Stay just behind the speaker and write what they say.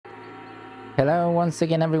Hello once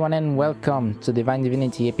again everyone and welcome to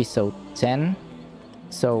Divinity episode 10.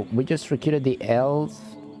 So we just recruited the elf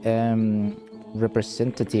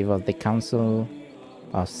representative of the Council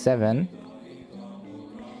of 7.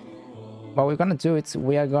 What we're gonna do is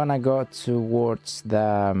we are gonna go towards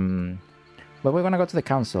the... we're gonna go to the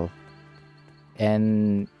council.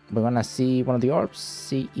 And we're gonna see one of the orbs,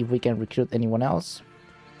 see if we can recruit anyone else.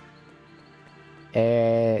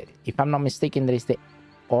 If I'm not mistaken, there is the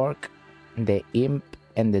orc, the imp,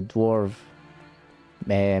 and the dwarf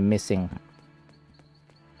missing.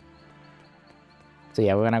 So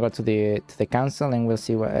yeah, we're gonna go to the council and we'll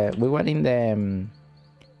see what we were in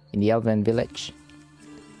the elven village.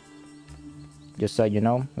 Just so you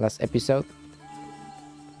know, last episode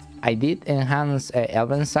I did enhance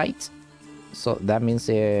elven sight, so that means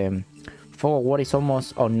forward ward is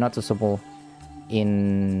almost unnoticeable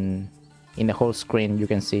in the whole screen. You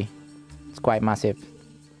can see it's quite massive.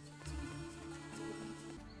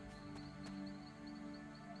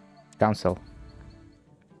 Council.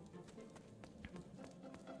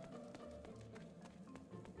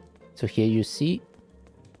 So here you see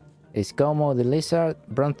Escomo the lizard,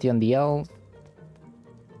 Brontheon the elf,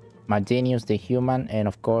 Margenius the human, and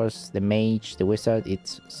of course the mage, the wizard,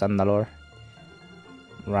 it's Sandalor.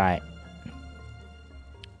 Right.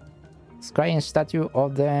 Scrying statue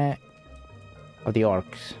of the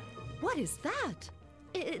orcs. What is that?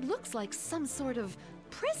 It looks like some sort of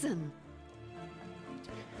prison.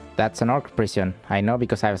 That's an orc prison. I know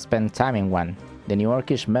because I've spent time in one. The new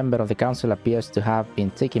orcish member of the council appears to have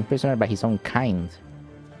been taken prisoner by his own kind.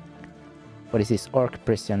 What is this orc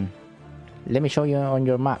prison? Let me show you on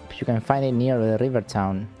your map. You can find it near the river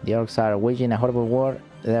town. The orcs are waging a horrible war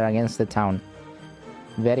there against the town.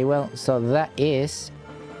 Very well. So that is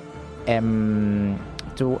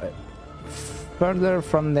to further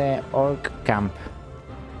from the orc camp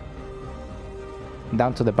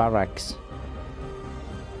down to the barracks.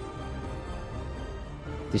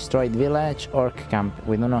 Destroyed village, orc camp.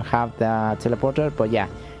 We do not have the teleporter, but yeah,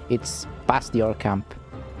 it's past the orc camp.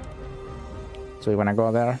 So we wanna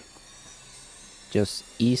go there, just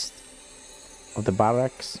east of the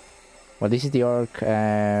barracks. Well, this is the orc.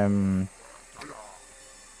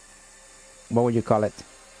 What would you call it?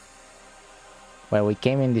 Well, we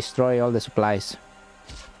came and destroyed all the supplies.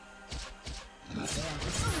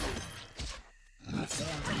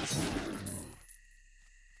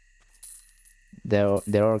 The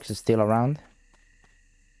orcs is still around.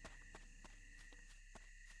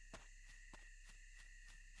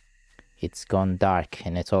 It's gone dark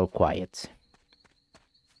and it's all quiet.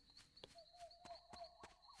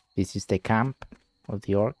 This is the camp of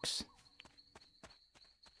the orcs.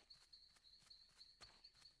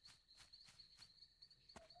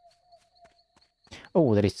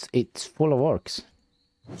 Oh, it's full of orcs.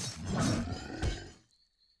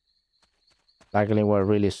 Luckily we're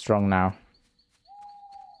really strong now.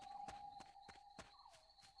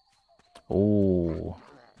 Oh.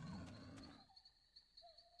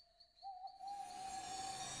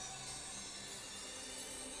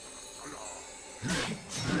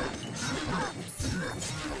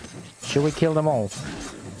 Should we kill them all?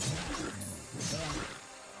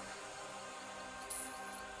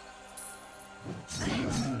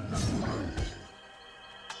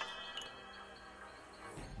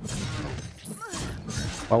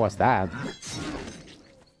 What was that?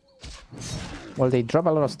 Well, they drop a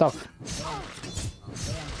lot of stuff.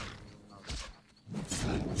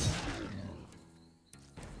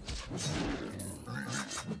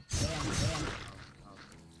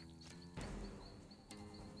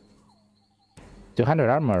 $200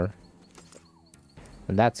 armor.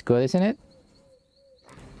 Well, that's good, isn't it?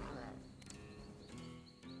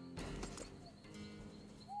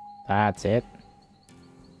 That's it.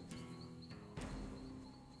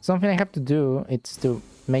 Something I have to do is to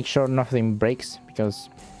make sure nothing breaks, because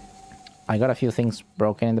I got a few things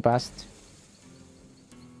broken in the past.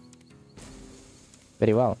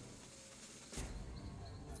 Very well.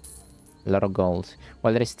 A lot of gold.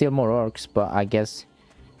 Well, there is still more orcs, but I guess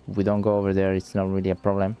if we don't go over there, it's not really a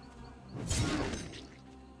problem.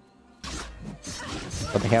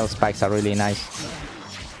 But the health spikes are really nice.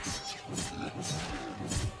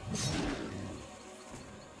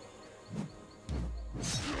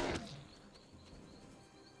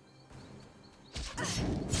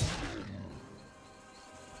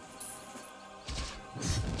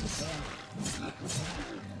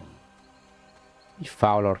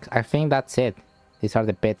 Foul orcs. I think that's it. These are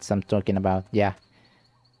the pits I'm talking about. Yeah.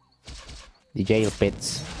 The jail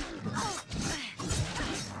pits.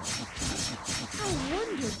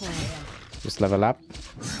 Just level up.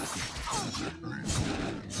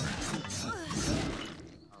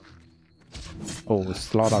 Oh,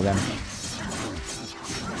 slaughter them.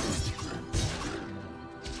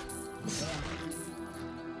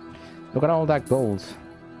 Look at all that gold.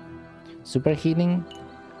 Super healing.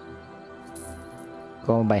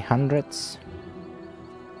 Gold by hundreds.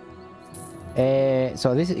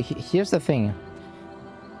 So here's the thing.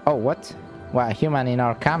 Oh, what? Well, human in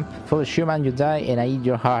our camp. Foolish human, you die and I eat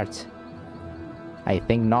your heart. I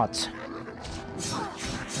think not.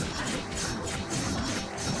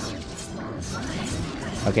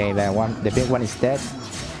 Okay, the big one is dead.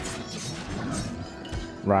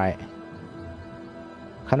 Right.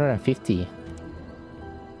 150.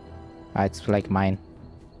 It's like mine.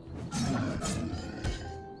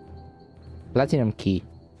 Platinum key.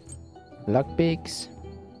 Lockpicks.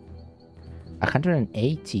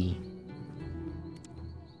 180.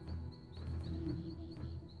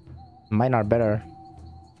 Mine are better.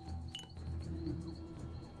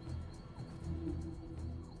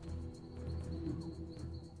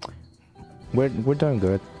 We're doing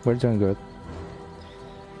good. We're doing good.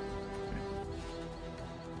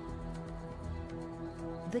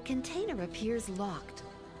 The container appears locked.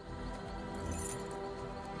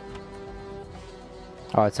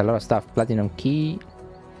 Oh, it's a lot of stuff. Platinum key.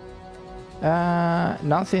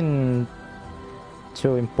 Nothing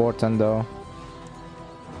too important though.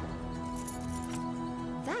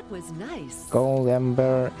 That was nice. Gold,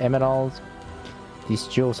 ember, emerald. These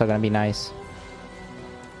jewels are gonna be nice.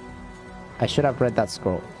 I should have read that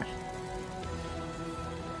scroll.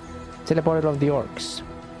 Teleporter of the orcs.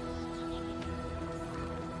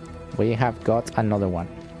 We have got another one.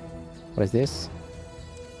 What is this?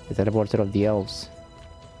 The teleporter of the elves.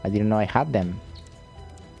 I didn't know I had them.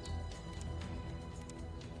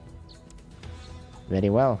 Very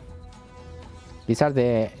well. These are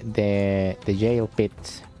the jail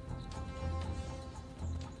pits.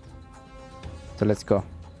 So let's go.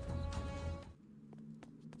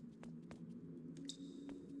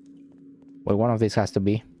 Well, one of these has to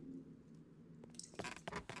be.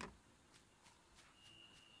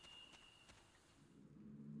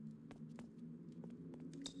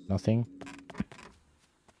 Nothing.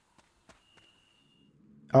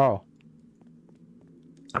 Oh.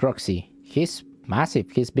 Croxy. He's massive.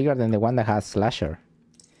 He's bigger than the one that has Slasher.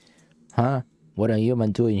 Huh? What are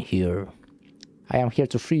human doing here? I am here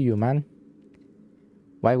to free you, man.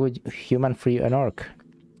 Why would human free an orc?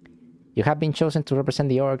 You have been chosen to represent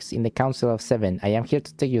the orcs in the Council of Seven. I am here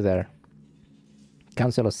to take you there.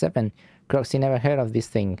 Council of Seven? Croxy never heard of this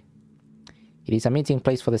thing. It is a meeting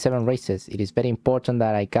place for the 7 races. It is very important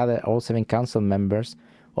that I gather all 7 council members,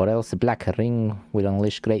 or else the Black Ring will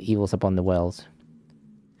unleash great evils upon the world.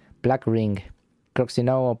 Black Ring. Croxy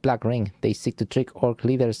know of Black Ring. They seek to trick orc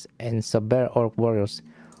leaders and subvert orc warriors'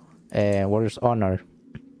 honor.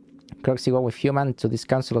 Croxy go with human to this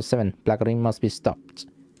Council of 7. Black Ring must be stopped.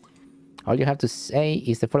 All you have to say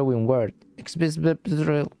is the following word. Is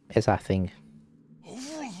a thing.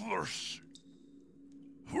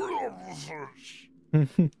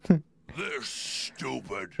 This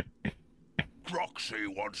stupid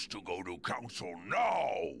Croxy wants to go to council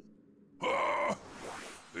now.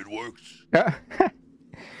 It works.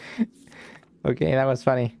 Okay, that was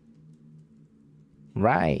funny.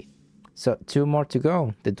 Right. So 2 more to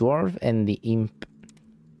go. The dwarf and the imp.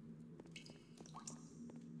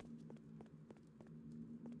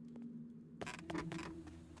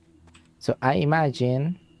 So I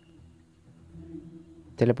imagine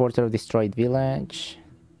teleporter of destroyed village.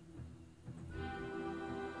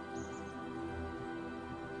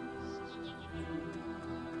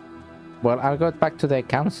 Well, I'll go back to the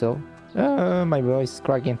council. My voice is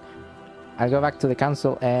cracking. I'll go back to the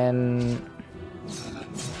council and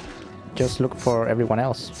just look for everyone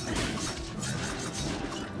else.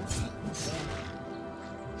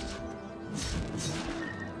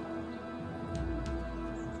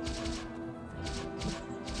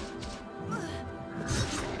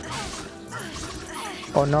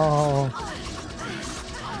 Oh no!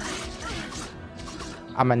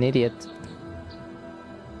 I'm an idiot.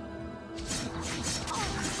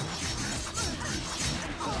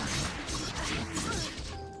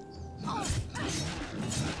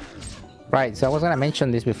 Right, so I was gonna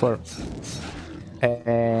mention this before.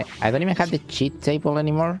 I don't even have the cheat table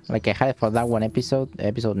anymore, like I had it for that one episode,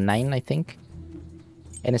 episode 9, I think.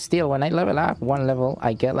 And still, when I level up 1 level,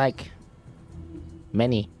 I get like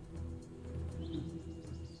many.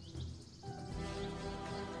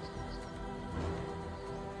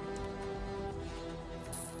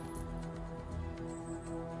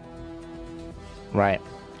 Right,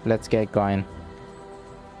 let's get going.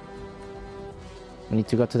 We need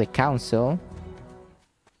to go to the council.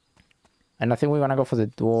 And I think we're gonna go for the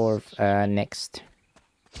dwarf next.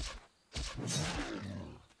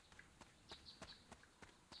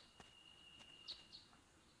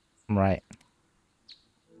 Right.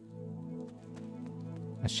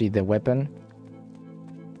 I see the weapon.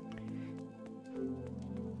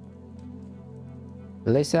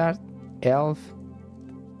 Lizard, elf,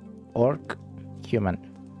 orc, human.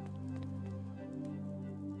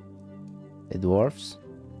 The dwarves.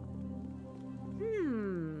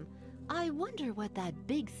 I wonder what that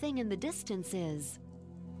big thing in the distance is.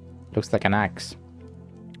 Looks like an axe.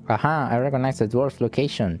 Aha, I recognize the dwarf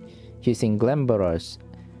location. He's in Glenboros,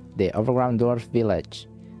 the overground dwarf village.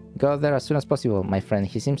 Go there as soon as possible, my friend.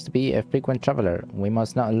 He seems to be a frequent traveler. We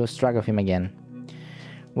must not lose track of him again.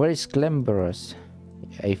 Where is Glenboros?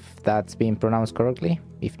 If that's being pronounced correctly.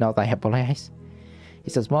 If not, I apologize.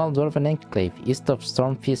 It's a small dwarven enclave east of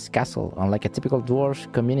Stormfist Castle. Unlike a typical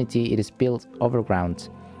dwarf community, it is built overground,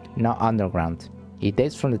 not underground. It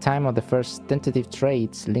dates from the time of the first tentative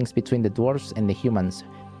trade links between the dwarves and the humans,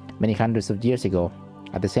 many hundreds of years ago.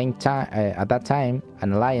 At that time,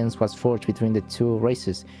 an alliance was forged between the two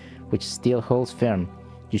races, which still holds firm.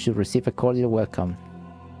 You should receive a cordial welcome.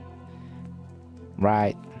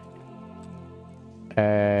 Right.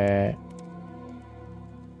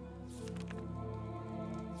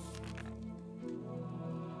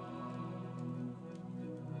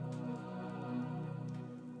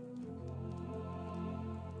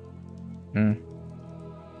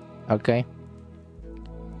 Okay.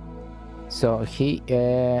 So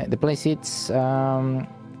the place it's near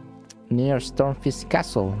Stormfist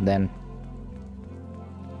Castle then.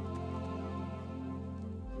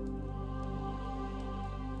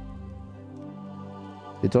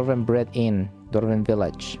 The Dwarven Bread Inn, Dwarven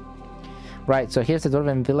Village. Right, so here's the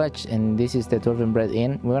Dwarven Village and this is the Dwarven Bread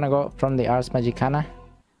Inn. We're gonna go from the Ars Magicana,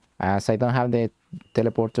 as I don't have the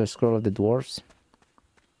teleporter scroll of the dwarves.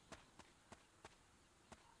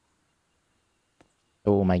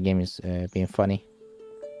 Oh, my game is being funny.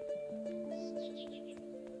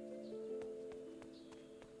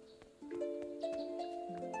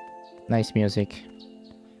 Nice music.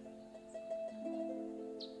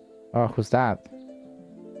 Oh, who's that?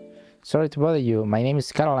 Sorry to bother you. My name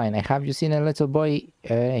is Caroline. Have you seen a little boy?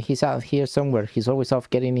 He's out here somewhere. He's always off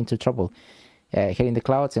getting into trouble. Hitting the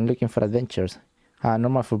clouds and looking for adventures.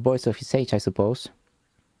 Normal for boys of his age, I suppose.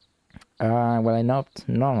 Well,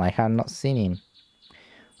 I have not seen him.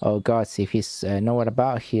 Oh gods, if he's nowhere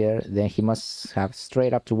about here, then he must have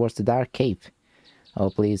strayed up towards the dark cave. Oh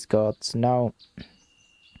please, gods, no.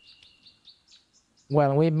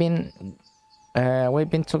 Well, we've been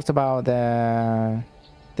talked about the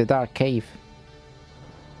dark cave.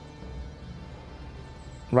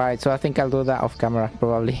 Right, so I think I'll do that off camera,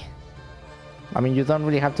 probably. I mean, you don't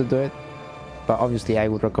really have to do it, but obviously I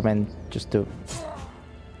would recommend just to,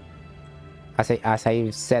 as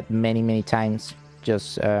I've said many times,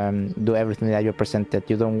 just do everything that you're presented.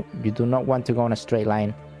 You do not want to go on a straight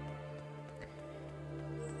line.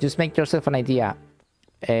 Just make yourself an idea.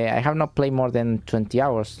 I have not played more than 20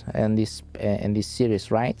 hours in this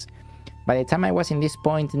series, right? By the time I was in this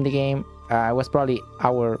point in the game, I was probably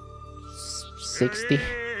hour 60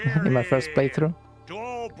 in my first playthrough. To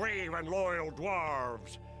all brave and loyal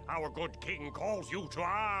dwarves, our good king calls you to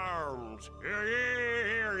arms. Hear ye,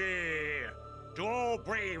 hear ye. To all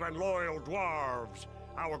brave and loyal dwarves,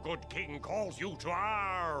 our good king calls you to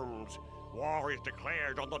arms. War is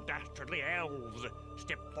declared on the dastardly elves.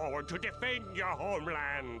 Step forward to defend your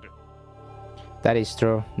homeland. That is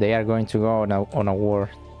true. They are going to go on a war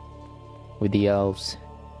with the elves.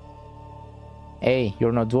 Hey,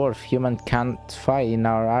 you're no dwarf. Human can't fight in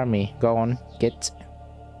our army. Go on, get.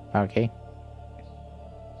 Okay.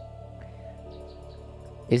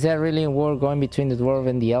 Is there really a war going between the dwarf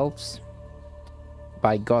and the elves?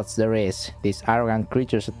 By gods, there is. These arrogant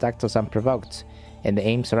creatures attacked us unprovoked, and the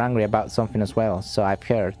Ames are angry about something as well, so I've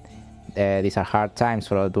heard. These are hard times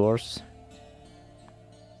for our dwarves.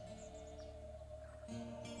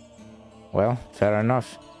 Well, fair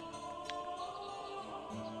enough.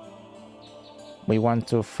 We want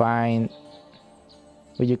to find...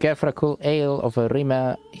 Would you care for a cool ale of a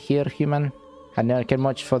Rima here, human? I never cared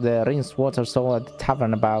much for the rinsed water sold at the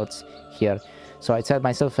tavern about here, so I set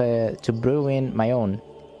myself to brew in my own.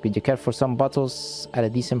 Would you care for some bottles at a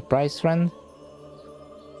decent price, friend?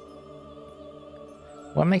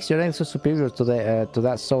 What makes your ale so superior to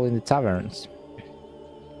that sold in the taverns?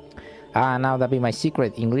 Now that be my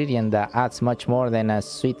secret ingredient that adds much more than a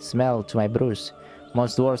sweet smell to my brews.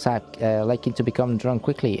 Most dwarves like it to become drunk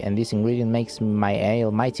quickly, and this ingredient makes my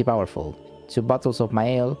ale mighty powerful. 2 bottles of my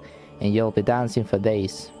ale, and you'll be dancing for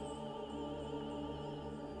days.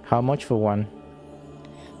 How much for one?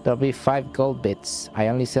 There'll be 5 gold bits. I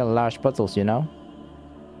only sell large bottles, you know.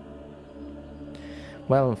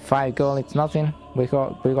 Well, 5 gold, it's nothing. We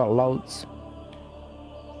got loads.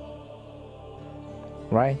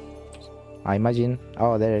 Right? I imagine.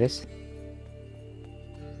 Oh, there it is.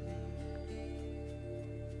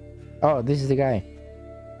 Oh, this is the guy.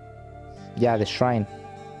 Yeah, the shrine.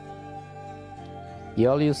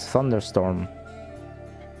 Aeolus Thunderstorm.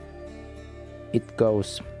 It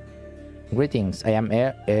goes. Greetings, I am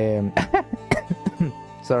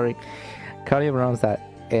sorry. How do you pronounce that?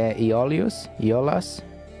 Aeolus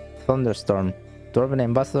Thunderstorm, Dwarven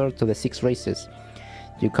ambassador to the 6 races.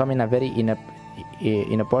 You come in a very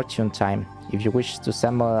inopportune time. If you wish to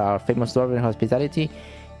sample our famous Dwarven hospitality,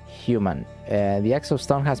 human. The Axe of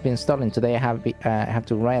Stone has been stolen. Today I have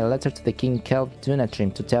to write a letter to the King Kelp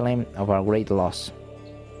Dunatrim to tell him of our great loss.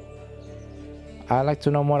 I'd like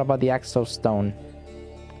to know more about the Axe of Stone.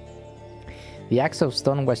 The Axe of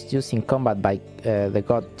Stone was used in combat by the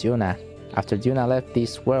god Duna. After Duna left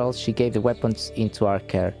this world, she gave the weapons into our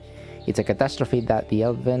care. It's a catastrophe that the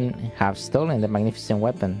Elven have stolen the magnificent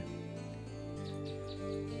weapon.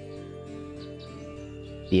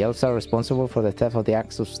 The elves are responsible for the theft of the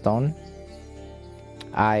Axe of Stone?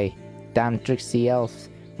 Aye, damn tricksy elves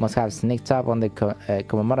must have sneaked up on the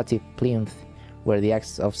commemorative plinth where the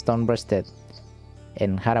Axe of Stone rested,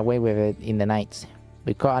 and had away with it in the night.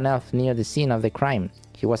 We caught an elf near the scene of the crime.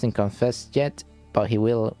 He wasn't confessed yet, but he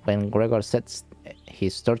will when Gregor sets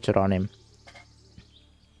his torture on him.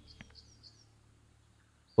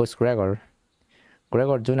 Who's Gregor?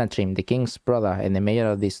 Gregor Dunatrim, the king's brother and the mayor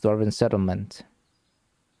of this Dwarven settlement.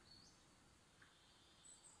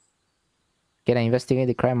 Can I investigate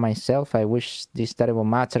the crime myself? I wish this terrible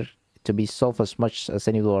matter to be solved as much as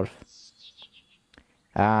any dwarf.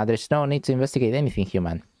 There's no need to investigate anything,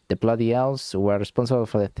 human. The bloody elves were responsible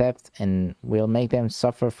for the theft and we'll make them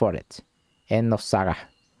suffer for it. End of saga.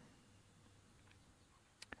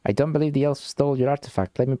 I don't believe the elves stole your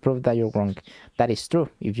artifact. Let me prove that you're wrong. That is true.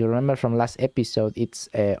 If you remember from last episode, it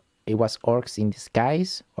was orcs in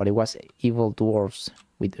disguise, or it was evil dwarves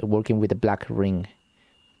working with the black ring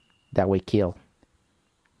that we kill.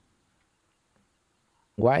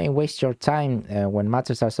 Why waste your time when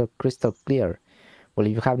matters are so crystal clear? Well,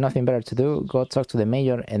 if you have nothing better to do, go talk to the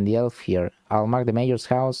mayor and the elf here. I'll mark the mayor's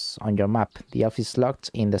house on your map. The elf is locked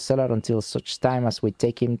in the cellar until such time as we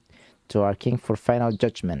take him to our king for final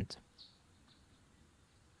judgment.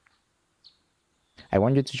 I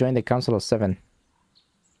want you to join the Council of 7.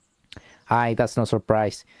 Aye, that's no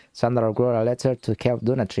surprise. Sandra wrote a letter to Kelp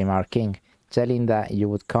Dunatrim, our king, telling that you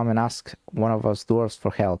would come and ask one of us dwarves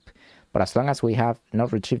for help. But as long as we have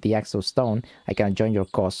not retrieved the Axe of Stone, I can join your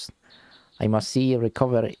cause. I must see you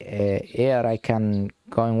recover ere I can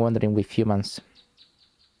go on wandering with humans.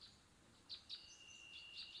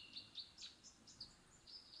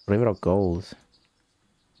 River of Gold.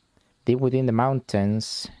 Deep within the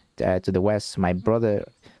mountains to the west, my brother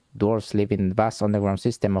dwarves live in the vast underground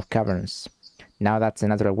system of caverns. Now that's a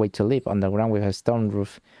natural way to live, underground with a stone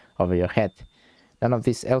roof over your head. None of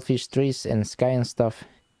these elfish trees and sky and stuff.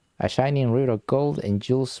 A shining river of gold and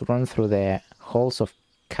jewels run through the halls of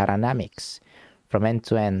Karanamix from end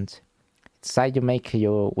to end. Inside you make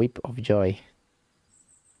your weep of joy.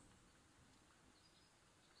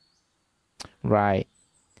 Right.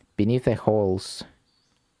 Beneath the halls.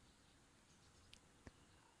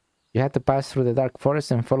 You have to pass through the dark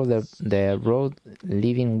forest and follow the road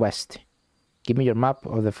leading west. Give me your map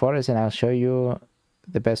of the forest and I'll show you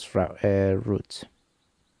the best route.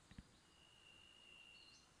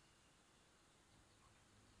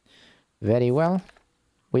 Very well.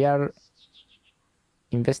 We are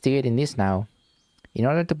investigating this now. In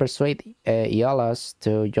order to persuade Aeolus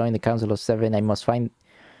to join the Council of 7, I must find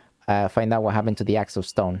out what happened to the Axe of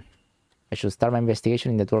Stone. I should start my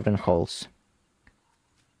investigation in the Dwarven halls.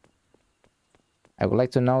 I would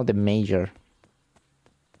like to know the major.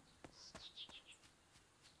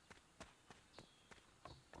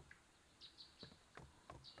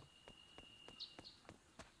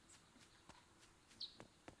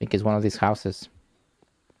 I think it's one of these houses.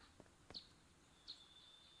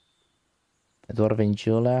 The Dwarven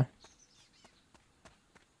Jeweler.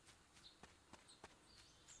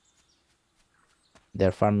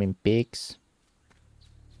 They're farming pigs.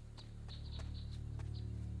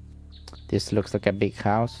 This looks like a big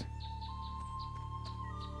house.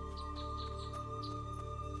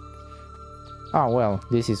 Oh well,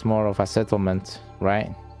 this is more of a settlement,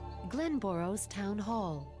 right? Glenborough's Town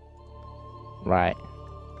Hall. Right.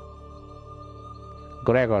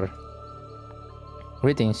 Gregor.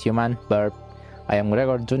 Greetings, human. Burp. I am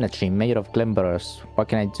Gregor Dunatrim, mayor of Glenboroughs. What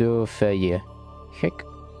can I do for you? Heck,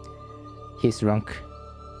 He's drunk.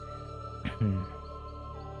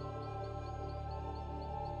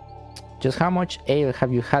 Just how much ale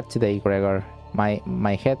have you had today, Gregor?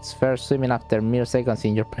 My head's first swimming after mere seconds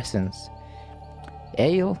in your presence.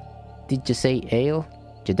 Ale? Did you say ale?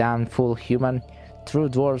 You damn fool human. True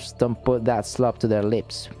dwarves don't put that slop to their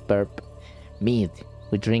lips. Burp. Mead.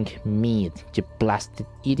 We drink mead, you blasted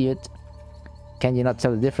idiot. Can you not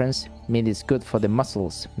tell the difference? Mead is good for the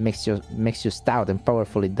muscles. Makes you stout and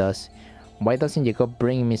powerful, it does. Why doesn't you go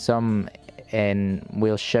bring me some and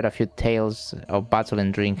we'll share a few tales of battle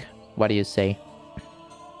and drink? What do you say?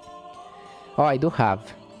 Oh, I do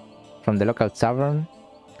have. From the local tavern.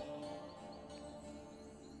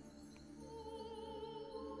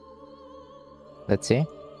 Let's see.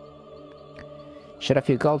 Share a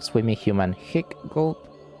few gulps with me, human. Hick, gulp.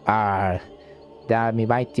 Damn me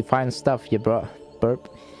mighty fine stuff you brought, burp.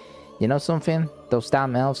 You know something? Those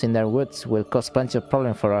damn elves in their woods will cause plenty of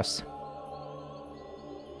problem for us.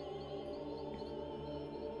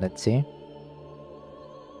 Let's see.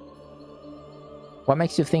 What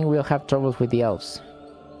makes you think we'll have troubles with the elves?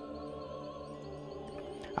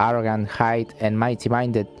 Arrogant, high and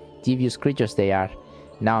mighty-minded, devious creatures they are.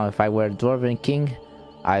 Now, if I were Dwarven king,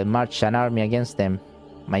 I'll march an army against them.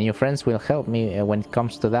 My new friends will help me when it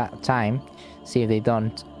comes to that time. See if they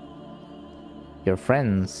don't. Your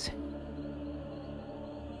friends?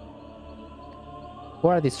 Who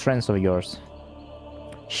are these friends of yours?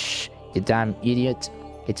 Shh, you damn idiot.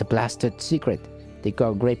 It's a blasted secret. They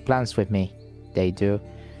got great plans with me. They do.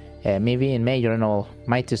 Me being major and all.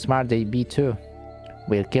 Mighty smart they be too.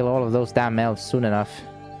 We'll kill all of those damn elves soon enough.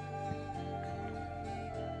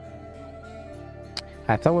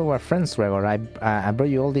 I thought we were friends, Gregor. I brought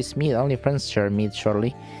you all this meat. Only friends share meat,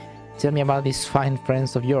 surely. Tell me about these fine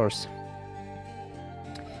friends of yours.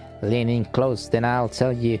 Lean in close, then I'll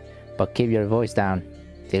tell you, but keep your voice down.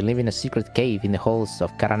 They live in a secret cave in the halls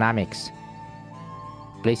of Karanamix.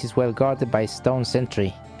 Place is well guarded by a stone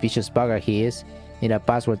sentry. Vicious bugger he is. Need a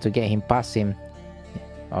password to get him past him.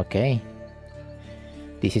 Okay.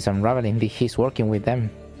 This is unraveling. He's working with them.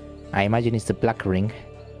 I imagine it's the Black Ring.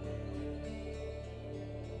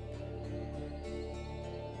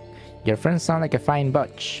 Your friends sound like a fine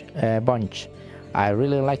bunch. I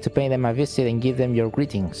really like to pay them a visit and give them your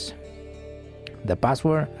greetings. The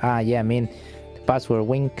password? Yeah, I mean, the password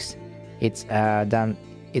winks. It's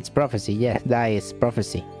prophecy. Yeah, that is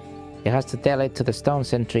prophecy. You have to tell it to the stone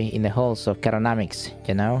sentry in the halls of Karanamix,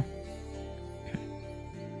 you know?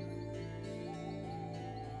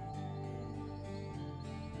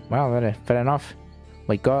 Well, fair enough.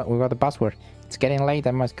 We got the password. It's getting late,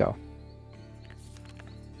 I must go.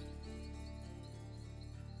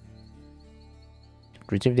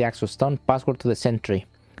 Retrieve the actual stone password to the sentry.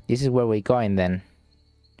 This is where we're going then.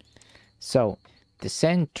 So, the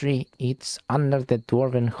sentry, it's under the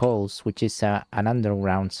Dwarven Halls, which is an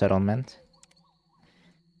underground settlement.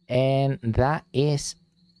 And that is,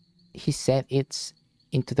 he said it's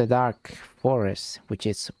into the dark forest, which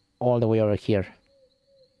is all the way over here.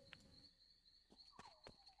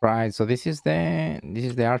 Right, so this is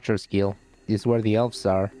the Archer's Guild. This is where the elves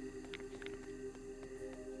are.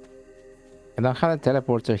 I don't have a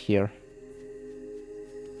teleporter here.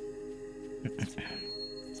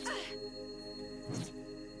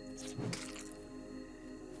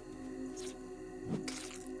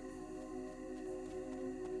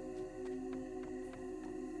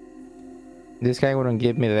 This guy wouldn't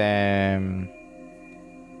give me the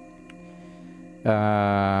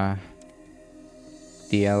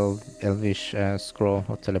elvish scroll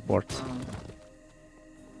or teleport.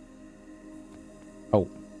 Oh,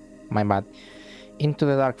 my bad. Into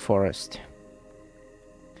the dark forest.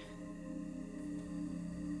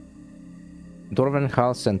 Dwarven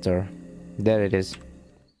Hall Center. There it is.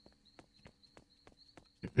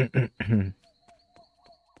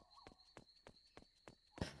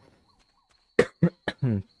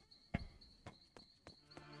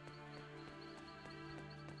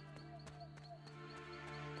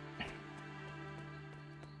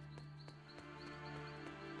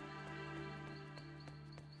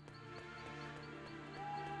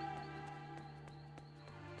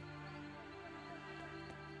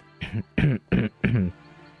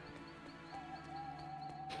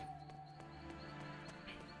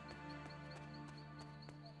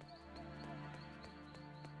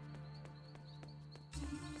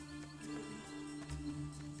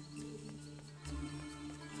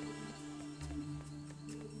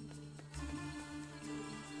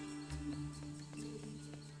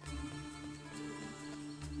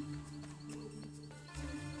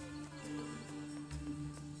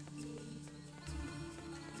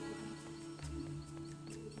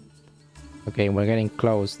 Okay, we're getting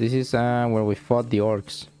close. This is where we fought the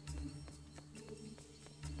orcs.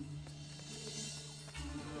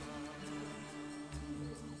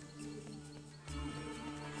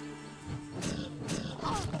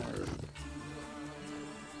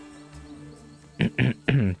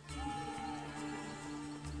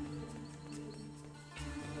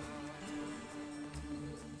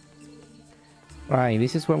 Right,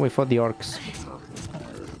 this is where we fought the orcs.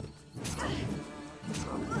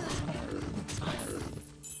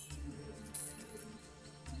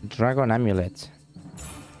 Dragon amulet.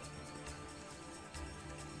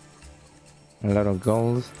 A lot of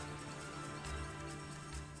gold.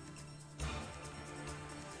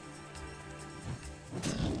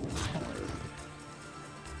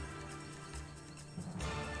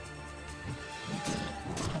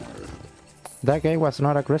 That guy was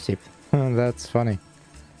not aggressive. That's funny.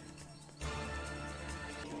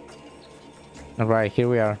 Alright, here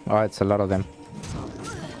we are. Oh, it's a lot of them.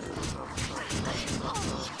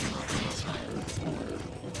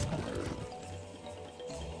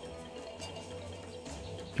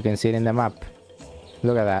 You can see it in the map.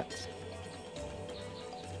 Look at that.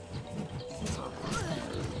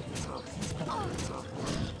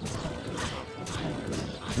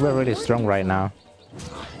 We're really strong right now.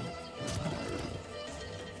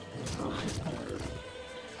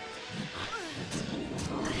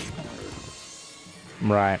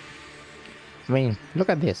 Right. I mean, look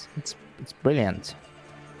at this. It's brilliant.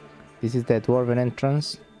 This is the dwarven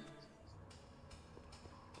entrance.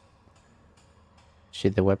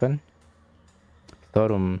 Shoot the weapon.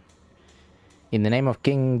 Thorum. In the name of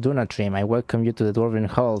King Dunatrim, I welcome you to the dwarven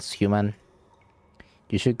halls, human.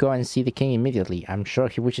 You should go and see the king immediately. I'm sure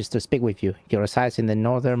he wishes to speak with you. He resides in the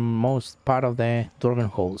northernmost part of the dwarven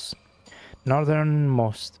halls.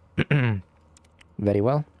 Northernmost. Very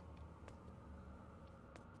well.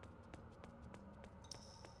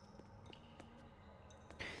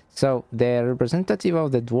 So, the representative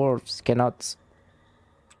of the dwarves cannot...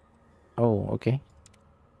 Oh, okay.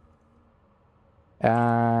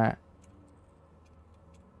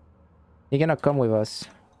 He cannot come with us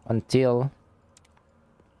until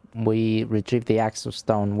we retrieve the axe of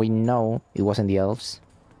stone. We know it wasn't the elves,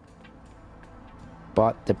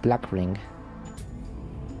 but the black ring.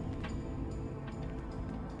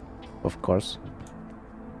 Of course.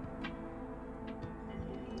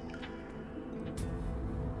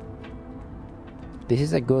 This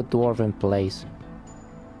is a good dwarven place.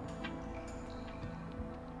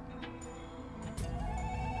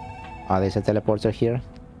 Oh, there's a teleporter here.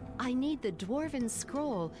 I need the dwarven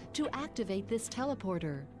scroll to activate this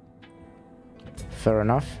teleporter. Fair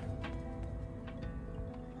enough.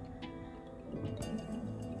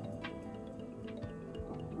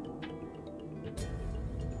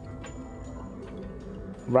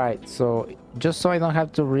 Right, so just so I don't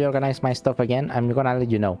have to reorganize my stuff again, I'm gonna let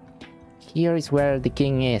you know. Here is where the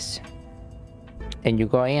king is. And you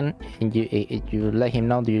go in and you let him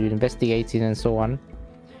know that you investigate it and so on.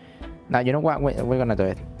 Now, you know what? We're gonna do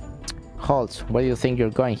it. Halt, where do you think you're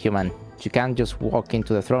going, human? You can't just walk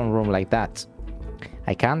into the throne room like that.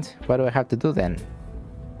 I can't? What do I have to do then?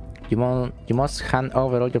 You must hand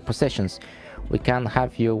over all your possessions. We can't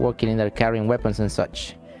have you walking in there carrying weapons and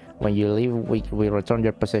such. When you leave, we return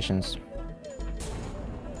your possessions.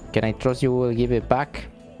 Can I trust you will give it back?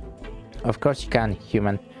 Of course you can,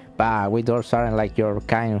 human. Bah, we dwarves aren't like your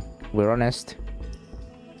kind. We're honest.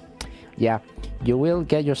 Yeah, you will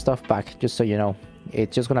get your stuff back, just so you know.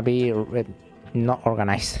 It's just gonna be not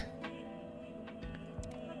organized.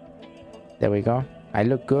 There we go. I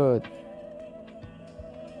look good.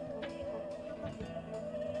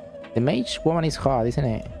 The mage woman is hot, isn't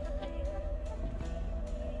it?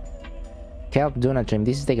 Kelp Dunatrim,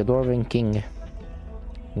 this is the Dwarven King.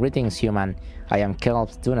 Greetings, human. I am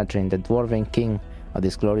Kelp Dunatrim, the Dwarven King of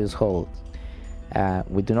this glorious hall.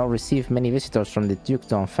 We do not receive many visitors from the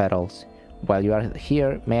Dukedom Ferals. While you are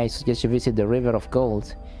here, may I suggest you visit the River of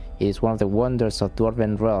Gold? It is one of the wonders of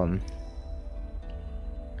Dwarven realm.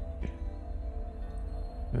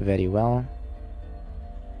 Very well.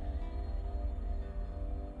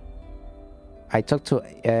 I talked to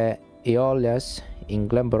Aeolus in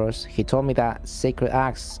Glenboros. He told me that sacred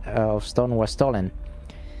axe of stone was stolen,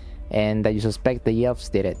 and that you suspect the elves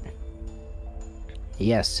did it.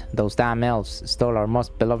 Yes, those damn elves stole our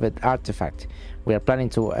most beloved artifact. We are planning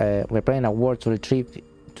a war to retrieve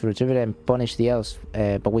it and punish the elves,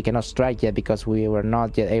 but we cannot strike yet because we were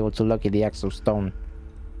not yet able to locate the axe of stone.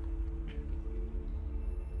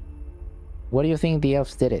 What do you think the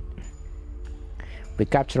elves did it? We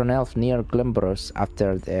captured an elf near Glenboros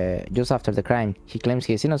just after the crime. He claims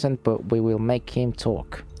he is innocent, but we will make him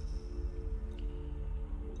talk.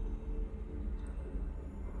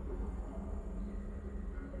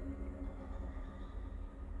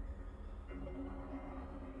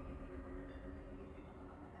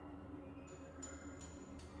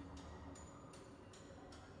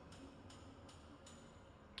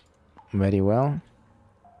 Very well.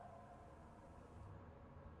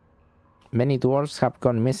 Many dwarves have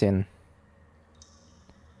gone missing.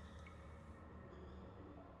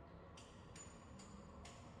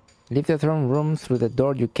 Leave the throne room through the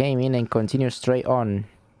door you came in and continue straight on.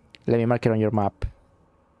 Let me mark it on your map.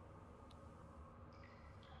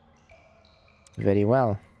 Very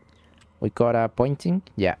well. We got a pointing?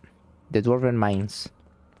 Yeah. The Dwarven Mines.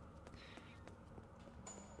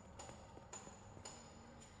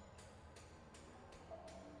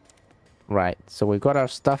 Right, so we got our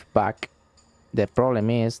stuff back. The problem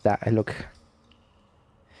is that, look,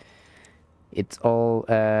 it's all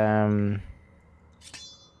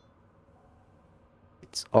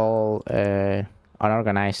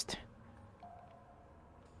unorganized.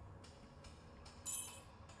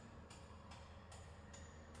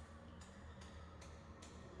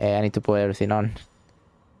 I need to put everything on.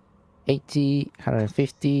 80,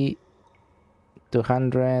 150,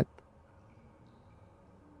 200.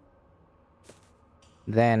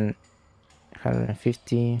 Then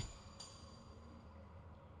 150.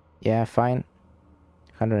 Yeah, fine.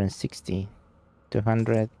 160,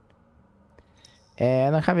 200. I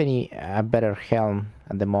don't have any better helm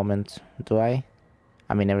at the moment, do I?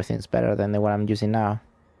 I mean, everything's better than the one I'm using now.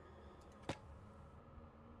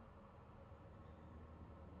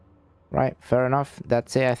 Right, fair enough.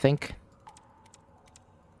 That's it, I think.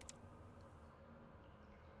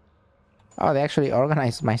 Oh, they actually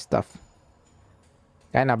organized my stuff.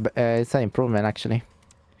 Kind of, it's an improvement, actually.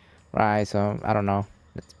 Right, so, I don't know.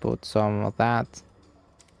 Let's put some of that.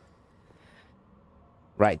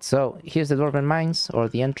 Right, so, here's the Dwarven Mines, or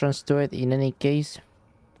the entrance to it, in any case.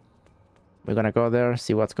 We're gonna go there,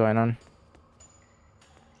 see what's going on.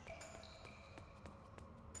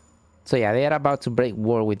 So yeah, they are about to break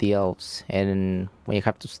war with the elves, and we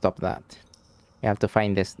have to stop that. We have to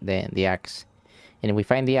find the axe. And if we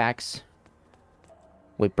find the axe,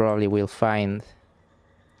 we probably will find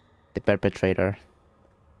the perpetrator.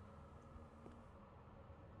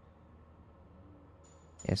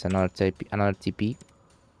 Here's another TP.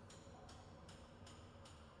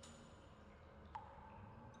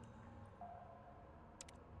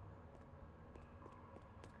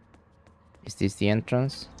 Is this the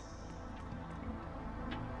entrance?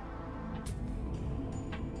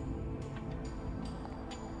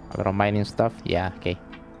 A lot of mining stuff. Yeah, okay.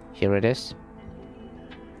 Here it is.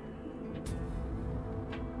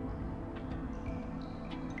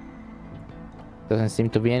 Doesn't seem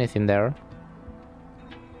to be anything there.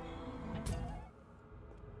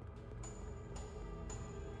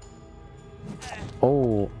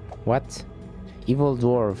 Oh, what? Evil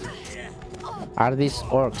dwarf. Are these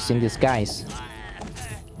orcs in disguise?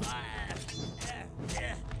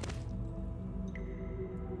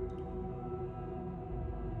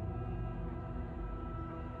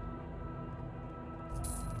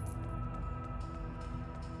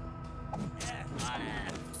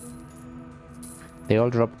 They all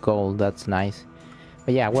drop gold, that's nice.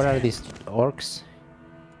 But yeah, what are these orcs?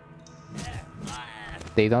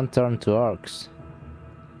 They don't turn to orcs.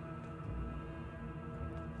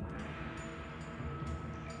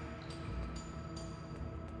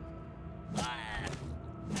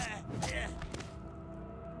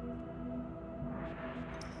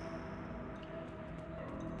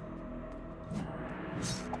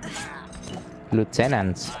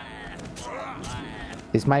 Lieutenants.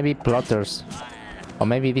 These might be plotters. Or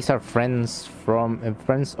maybe these are friends from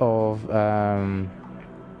friends of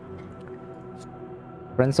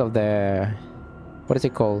the, what is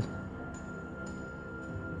it called?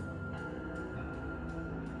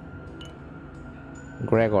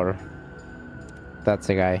 Gregor. That's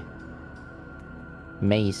a guy.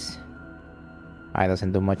 Mace. It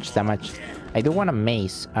doesn't do much damage. I do want a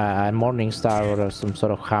mace, a morning star, or some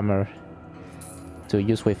sort of hammer to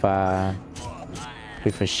use with a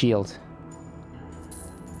shield.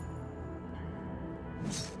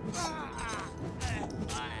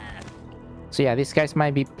 So yeah, these guys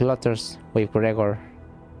might be plotters with Gregor.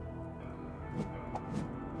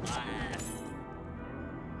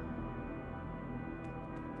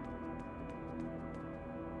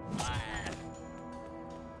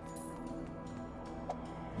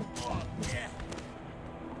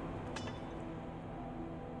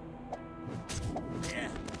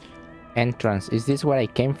 Entrance. Is this where I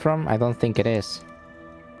came from? I don't think it is.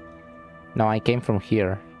 No, I came from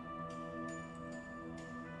here.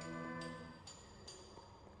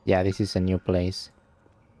 Yeah, this is a new place.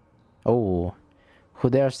 Oh. Who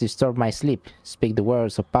dares disturb my sleep? Speak the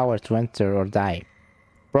words of power to enter or die.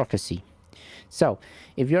 Prophecy. So,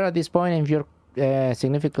 if you're at this point and you're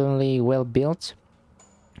significantly well built,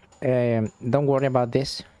 don't worry about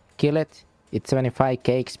this. kill it. It's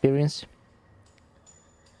 75k experience.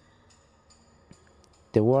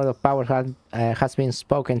 The word of power has been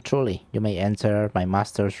spoken truly. You may enter my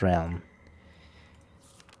master's realm.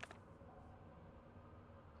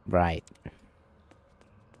 Right.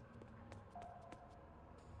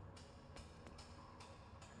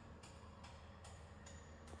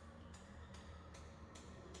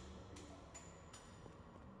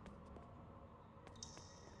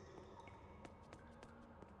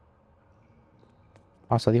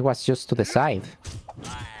 Also, this was just to the side.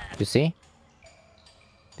 You see?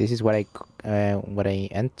 This is where I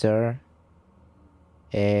enter,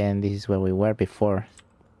 and this is where we were before.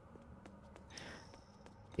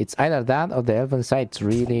 It's either that or the elven side's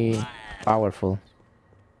really powerful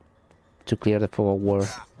to clear the fog of war,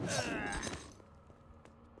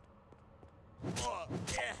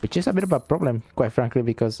 which is a bit of a problem, quite frankly,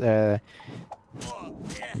 because the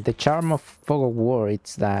charm of fog of war,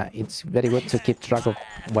 it's that it's very good to keep track of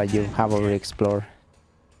what you have already explored.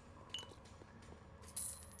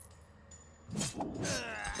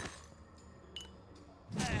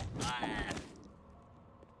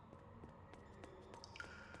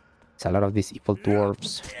 It's a lot of these evil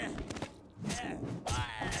dwarves.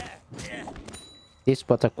 This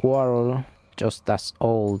but a quarrel just as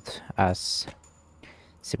old as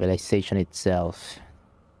civilization itself.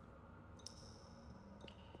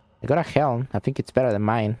 I got a helm. I think it's better than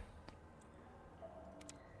mine.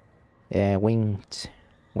 Wing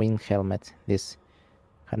helmet. This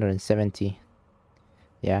 170.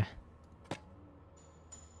 Yeah.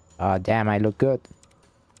 Oh damn! I look good.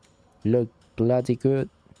 Look bloody good.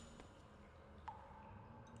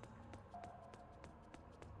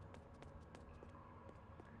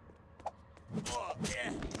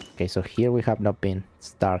 Okay, so here we have not been.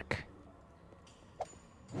 It's dark.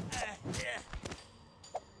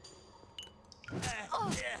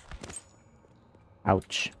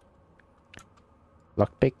 Ouch.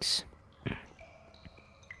 Lockpicks.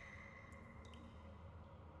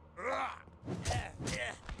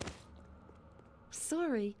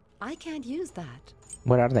 Sorry, I can't use that.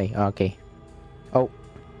 Where are they? Oh, okay. Oh.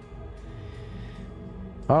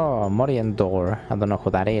 Oh, Morian door. I don't know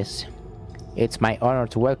who that is. It's my honor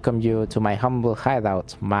to welcome you to my humble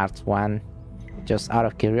hideout, Mart 1. Just out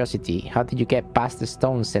of curiosity, how did you get past the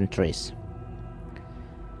stone sentries?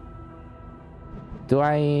 Do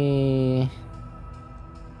I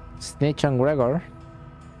snitch on Gregor?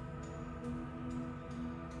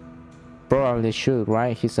 Probably should,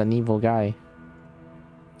 right? He's an evil guy.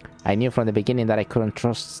 I knew from the beginning that I couldn't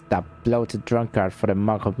trust that bloated drunkard for a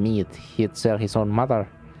mug of meat. He'd sell his own mother.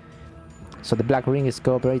 So the Black Ring is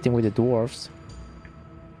cooperating with the dwarves.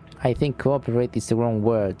 I think cooperate is the wrong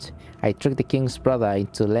word. I tricked the king's brother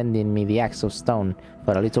into lending me the axe of stone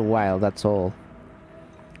for a little while, that's all.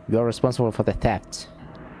 You are responsible for the theft.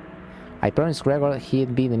 I promised Gregor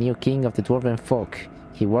he'd be the new king of the dwarven folk.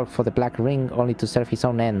 He worked for the Black Ring only to serve his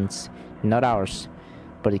own ends, not ours.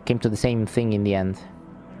 But it came to the same thing in the end.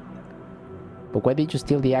 But why did you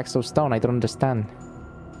steal the axe of stone? I don't understand.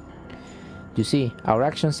 You see, our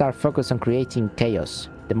actions are focused on creating chaos.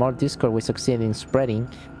 The more discord we succeed in spreading,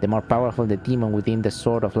 the more powerful the demon within the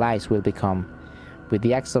Sword of Lies will become. With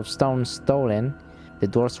the axe of stone stolen, the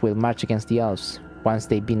dwarves will march against the elves. Once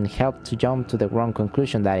they've been helped to jump to the wrong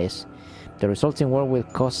conclusion, that is. The resulting war will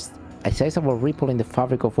cause a sizable ripple in the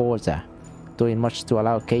fabric of order, doing much to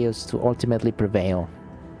allow chaos to ultimately prevail.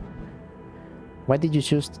 Why did you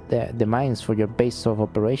choose the mines for your base of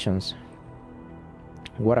operations?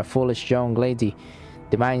 What a foolish young lady.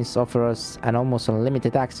 The mines offer us an almost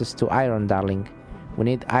unlimited access to iron, darling. We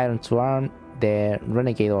need iron to arm the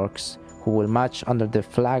renegade orcs, who will march under the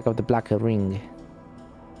flag of the Black Ring.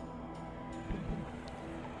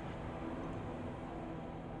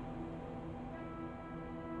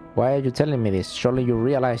 Why are you telling me this? Surely you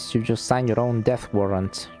realize you just signed your own death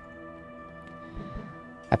warrant.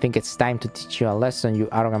 I think it's time to teach you a lesson, you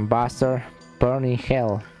arrogant bastard. Burn in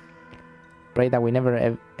hell. Pray that we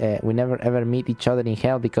never ever meet each other in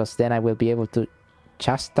hell, because then I will be able to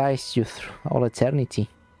chastise you through all eternity.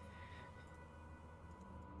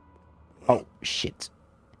 Oh, shit.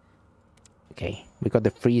 Okay, we got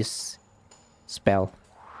the freeze spell.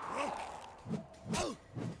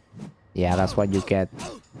 Yeah, that's what you get.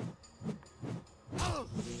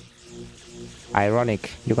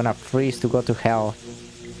 Ironic, you're gonna freeze to go to hell.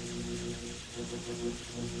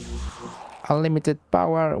 Unlimited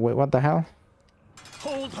power, wait, what the hell?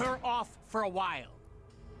 Hold her off for a while.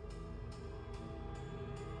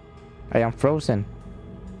 I am frozen.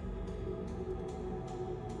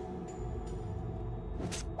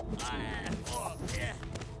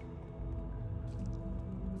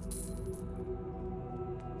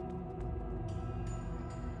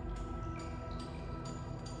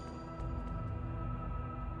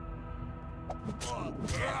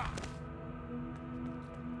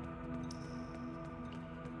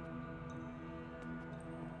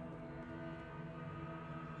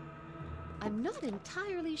 I'm not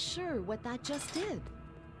entirely sure what that just did.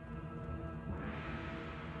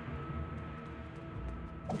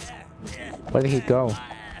 Where did he go?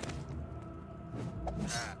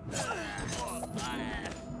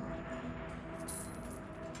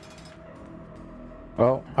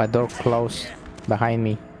 Oh, a door closed behind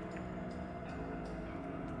me.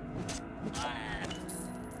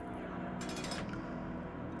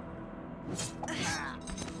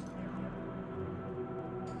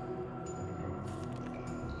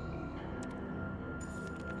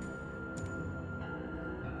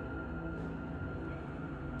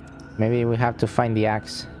 Maybe we have to find the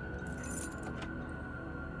axe.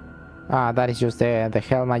 Ah, that is just the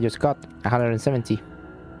helm I just got. 170.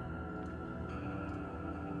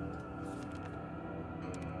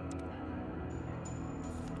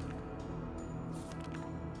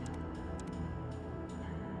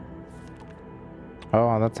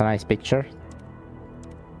 Oh, that's a nice picture.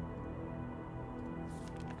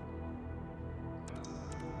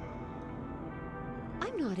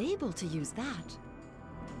 I'm not able to use that.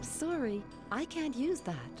 Sorry, I can't use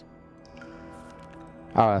that.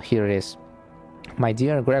 Oh, here it is. My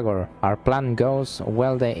dear Gregor, our plan goes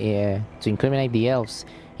well to incriminate the elves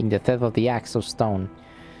in the theft of the axe of stone.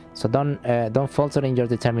 So don't falter in your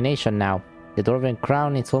determination now. The Dwarven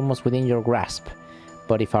crown is almost within your grasp.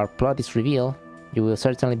 But if our plot is revealed, you will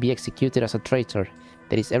certainly be executed as a traitor.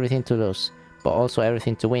 There is everything to lose, but also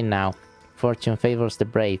everything to win now. Fortune favors the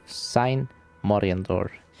brave. Sign, Moriandor.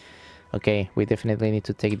 Okay, we definitely need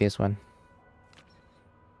to take this one.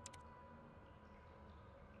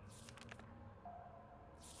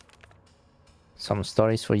 Some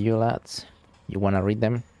stories for you lads. You wanna read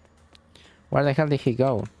them? Where the hell did he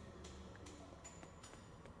go?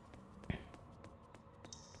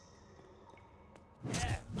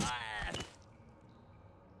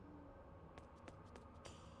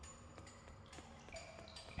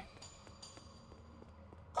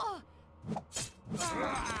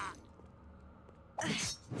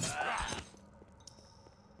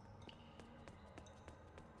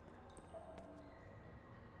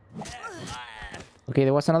 Okay,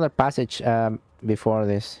 there was another passage before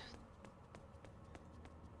this.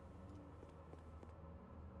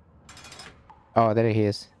 Oh, there he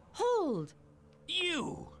is. Hold!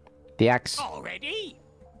 You The axe. already?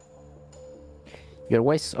 Your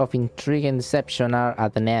ways of intrigue and deception are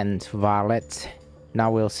at an end, varlet. Now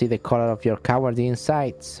we'll see the color of your cowardly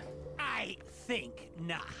insides. I think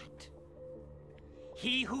not.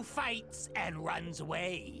 He who fights and runs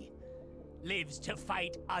away lives to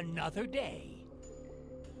fight another day.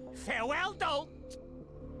 Farewell, Dolt.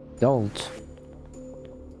 Don't.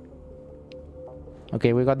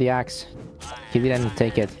 Okay, we got the axe. He didn't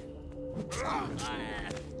take it.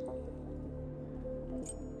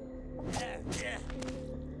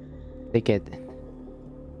 Take it.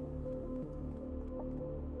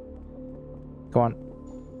 Come on.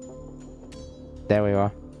 There we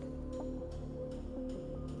go.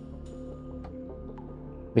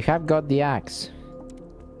 We have got the axe.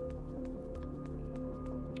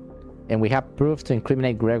 And we have proof to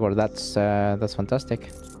incriminate Gregor. That's fantastic.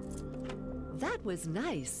 That was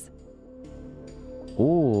nice.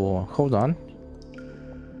 Ooh, hold on.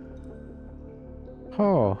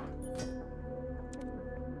 Oh.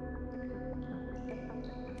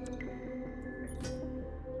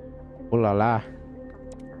 Ooh la la.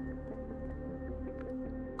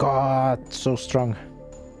 God, so strong.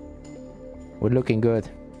 We're looking good.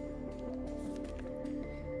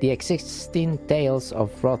 The existing tales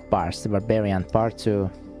of Rothbars the Barbarian, Part 2.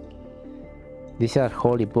 This is a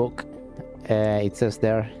holy book. It says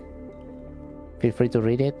there. Feel free to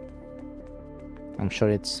read it. I'm sure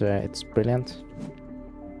it's brilliant.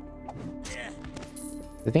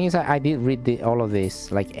 The thing is, I did read all of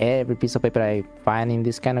this. Like every piece of paper I find in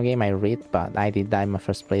this kind of game, I read. But I did die in my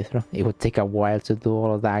first playthrough. It would take a while to do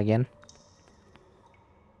all of that again.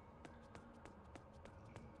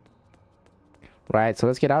 Right, so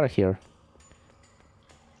let's get out of here.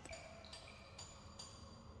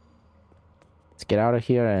 Let's get out of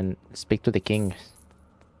here and speak to the king.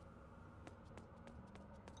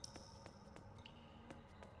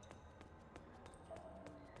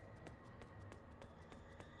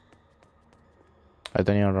 I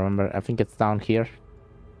don't even remember. I think it's down here.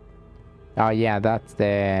 Oh yeah, that's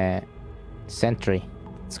the sentry.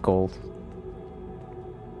 It's called.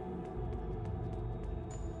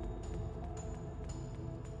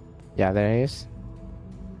 Yeah, there it is.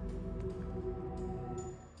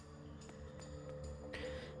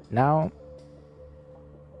 Now,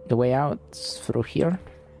 The way out is through here.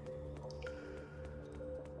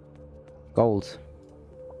 Gold.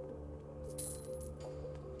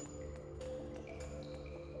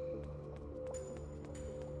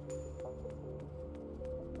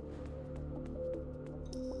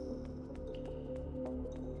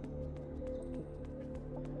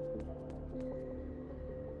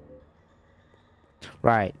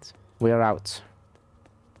 Right, we are out.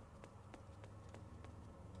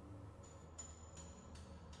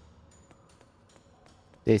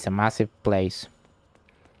 This is a massive place.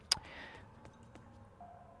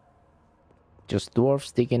 Just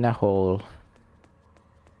dwarves digging a hole.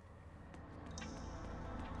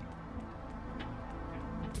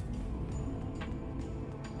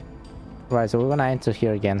 Right, so we're gonna enter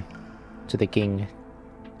here again to the king.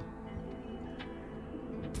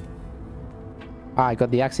 Ah, I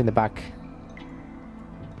got the axe in the back.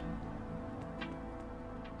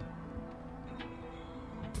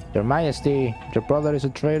 Your Majesty, your brother is a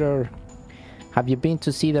traitor. Have you been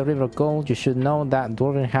to see the River Gold? You should know that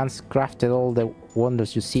dwarven hands crafted all the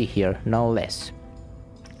wonders you see here, no less.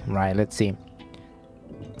 Right, let's see.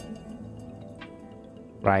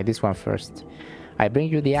 Right, this one first. I bring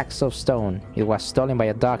you the Axe of Stone. It was stolen by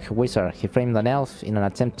a dark wizard. He framed an elf in an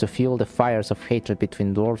attempt to fuel the fires of hatred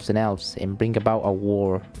between dwarves and elves and bring about a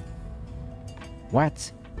war.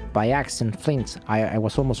 What? By axe and flint, I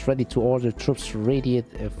was almost ready to order troops ready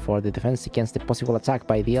for the defense against the possible attack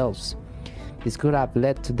by the elves. This could have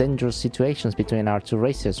led to dangerous situations between our two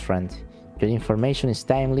races, friend. Your information is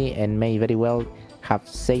timely and may very well have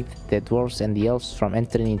saved the dwarves and the elves from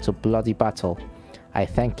entering into bloody battle. I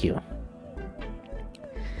thank you.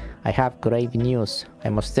 I have grave news. I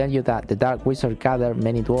must tell you that the Dark Wizard gathered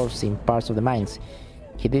many dwarves in parts of the mines.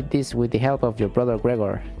 He did this with the help of your brother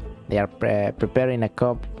Gregor. They are preparing a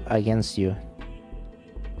coup against you.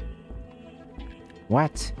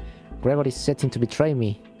 What? Gregor is setting to betray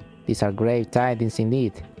me. These are grave tidings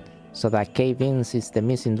indeed. So that cave-ins is the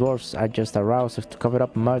missing dwarves are just aroused to cover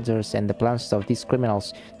up murders and the plans of these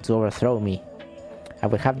criminals to overthrow me. I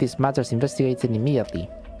will have these matters investigated immediately,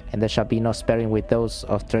 and there shall be no sparing with those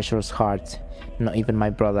of treacherous heart, not even my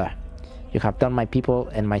brother. You have done my people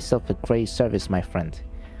and myself a great service, my friend.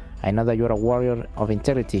 I know that you are a warrior of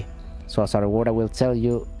integrity, so as a reward I will tell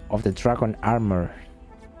you of the dragon armor.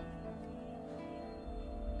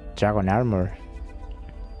 Dragon armor?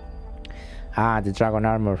 Ah, the dragon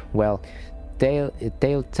armor. Well, tale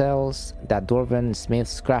tells that dwarven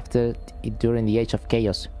smiths crafted it during the Age of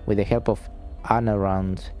Chaos with the help of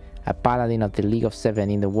Anarund, a paladin of the League of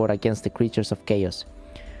Seven in the war against the creatures of chaos.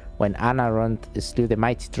 When Anarund slew the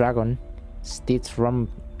mighty dragon,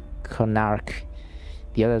 Stithrumconarch,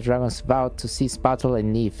 the other dragons vowed to cease battle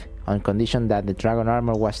and leave, on condition that the dragon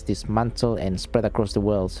armor was dismantled and spread across the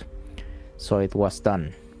world. So it was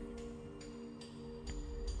done.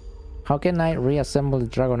 How can I reassemble the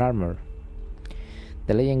dragon armor?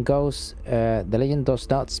 The legend goes, the legend does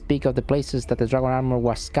not speak of the places that the dragon armor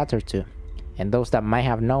was scattered to, and those that might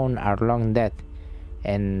have known are long dead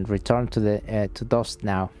and returned to dust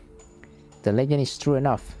now. The legend is true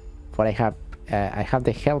enough, for I have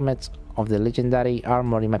the helmet of the legendary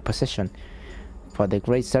armor in my possession. For the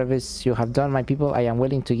great service you have done my people, I am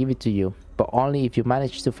willing to give it to you, but only if you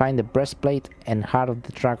manage to find the breastplate and heart of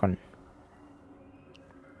the dragon.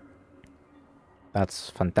 That's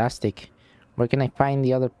fantastic. Where can I find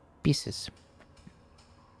the other pieces?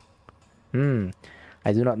 I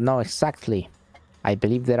do not know exactly. I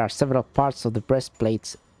believe there are several parts of the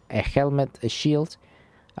breastplates: a helmet, a shield,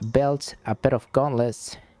 a belt, a pair of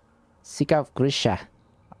gauntlets. Seek out Grisha,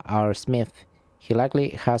 our smith. He likely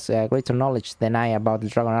has greater knowledge than I about the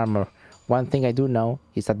dragon armor. One thing I do know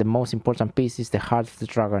is that the most important piece is the heart of the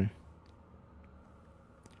dragon.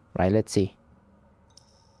 Right, let's see.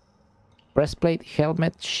 Breastplate,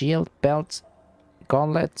 helmet, shield, belt,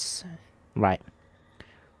 gauntlets. Right.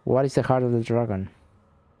 What is the heart of the dragon?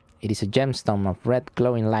 It is a gemstone of red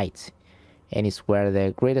glowing light, and is where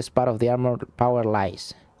the greatest part of the armor power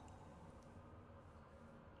lies.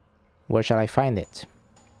 Where shall I find it?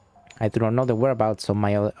 I do not know the whereabouts of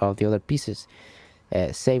the other pieces,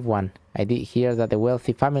 save one. I did hear that the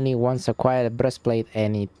wealthy family once acquired a breastplate,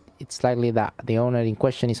 and it's likely that the owner in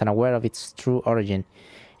question is unaware of its true origin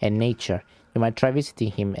and nature. You might try visiting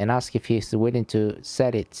him and ask if he is willing to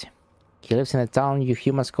sell it. He lives in a town you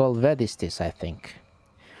humans call Verdistis, I think.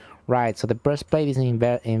 Right, so the breastplate is in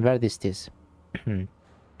Verdistis.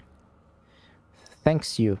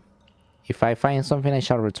 Thanks you. If I find something, I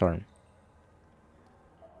shall return.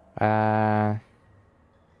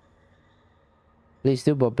 Please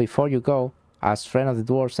do, but before you go, as friend of the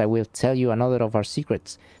dwarves, I will tell you another of our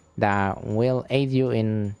secrets that will aid you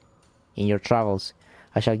in in your travels.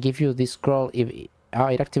 I shall give you this scroll if it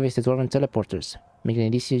activates the Dwarven teleporters, making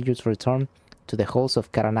it easier you to return to the halls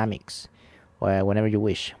of Karanamix whenever you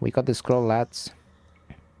wish. We got the scroll, lads.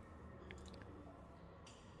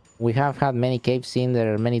 We have had many caves in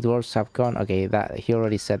there, many dwarves have gone. Okay, that he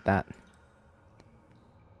already said that.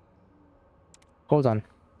 Hold on.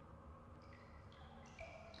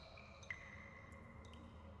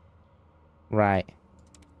 Right.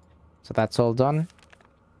 So that's all done.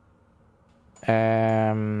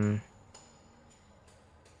 Dragon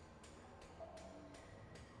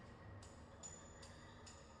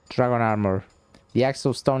armor. The axe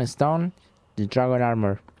of stone is done. The dragon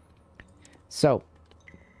armor. So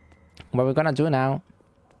what we're gonna do now,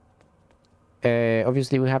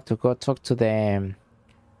 obviously we have to go talk to the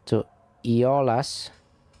to Eolas,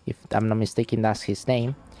 if I'm not mistaken, that's his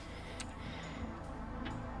name,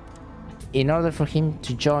 in order for him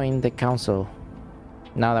to join the council.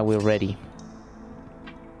 Now that we're ready,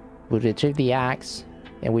 we retrieve the axe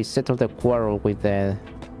and we settle the quarrel with the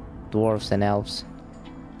dwarves and elves.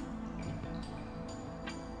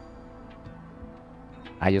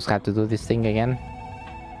 I just had to do this thing again.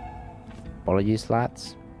 Apologies,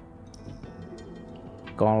 lads.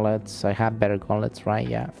 Gauntlets. I have better gauntlets, right?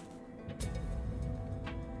 Yeah.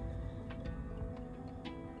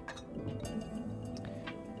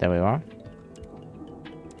 There we are.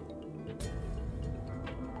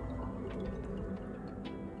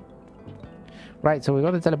 Right, so we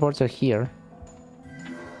got the teleporter here.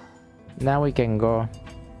 Now we can go.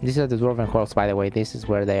 These are the Dwarven halls, by the way. This is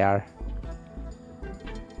where they are.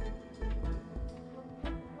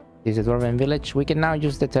 This is the Dwarven village. We can now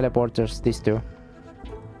use the teleporters, these two.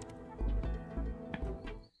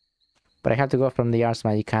 But I have to go from the Ars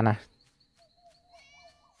Magicana.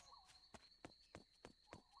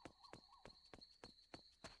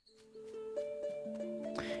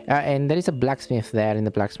 And there is a blacksmith there in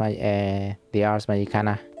the the Ars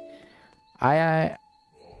Magicana. I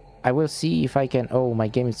will see if I can. Oh, my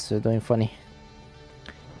game is doing funny.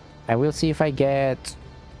 I will see if I get,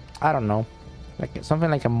 I don't know, like something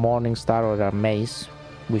like a Morning Star or a mace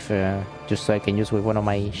with just so I can use with one of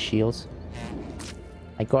my shields.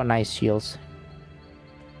 I got nice shields.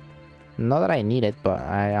 Not that I need it, but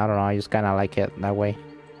I don't know. I just kind of like it that way.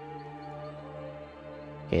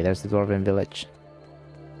 Okay, there's the Dwarven village.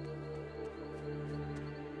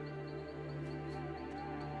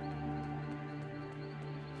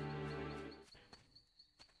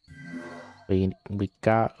 We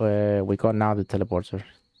got now the teleporter.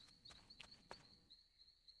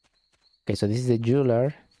 Okay, so this is the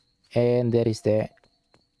jeweler, and there is the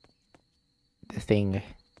thing.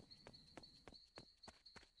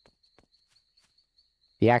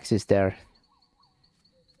 The axe is there.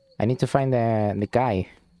 I need to find the guy.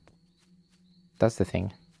 That's the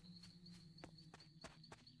thing.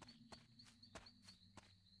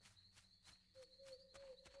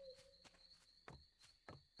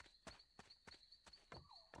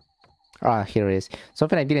 Ah, here it is.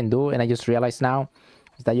 Something I didn't do, and I just realized now,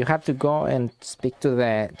 is that you have to go and speak to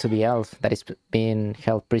the elf that is being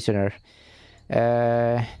held prisoner.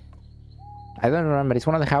 I don't remember. It's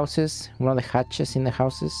one of the houses, one of the hatches in the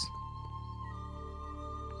houses.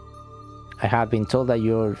 I have been told that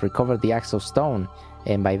you recovered the axe of stone,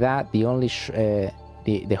 and by that, the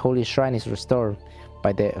holy shrine is restored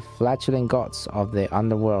by the flatulent gods of the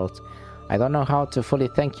underworld. I don't know how to fully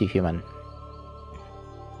thank you, human.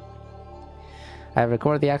 I have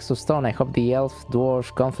recovered the axe of stone. I hope the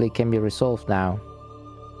elf-dwarf conflict can be resolved now.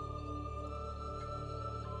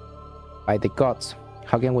 By the gods,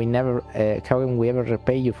 how can we ever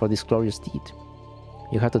repay you for this glorious deed?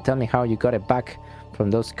 You have to tell me how you got it back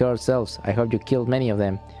from those cursed elves. I hope you killed many of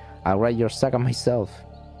them. I'll write your saga myself.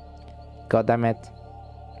 God damn it.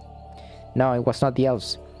 No, it was not the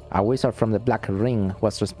elves. A wizard from the Black Ring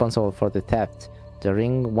was responsible for the theft. The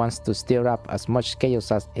ring wants to stir up as much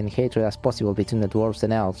chaos and hatred as possible between the dwarves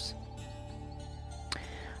and elves.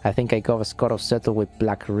 I think I got a score of settle with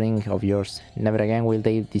Black Ring of yours. Never again will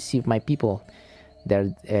they deceive my people. Their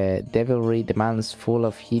devilry demands full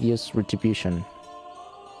of hideous retribution.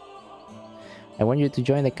 I want you to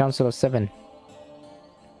join the Council of Seven.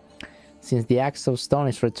 Since the Axe of Stone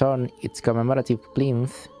is returned its commemorative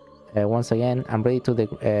plinth, once again, I'm ready for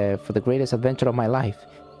the greatest adventure of my life.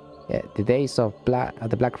 The days of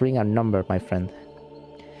the Black Ring are numbered, my friend.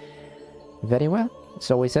 Very well.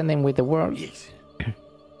 So we send him with the word. Yes.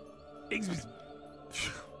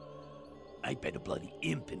 I bet a bloody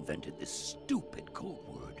imp invented this stupid code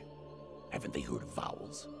word. Haven't they heard of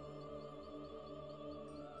vowels?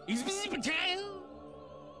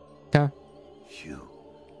 Huh? Phew.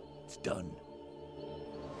 It's done.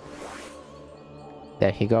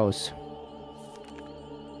 There he goes.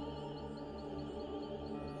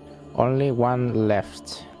 Only one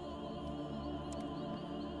left.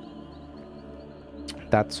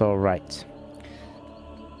 That's all right.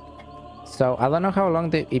 So I don't know how long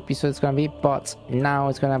the episode is gonna be, but now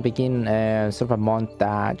it's gonna begin sort of a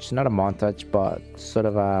montage, not a montage, but sort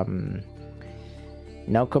of a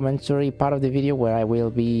no commentary part of the video where I will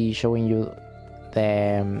be showing you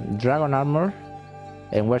the dragon armor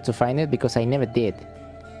and where to find it, because I never did,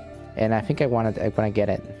 and I think I wanna get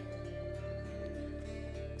it.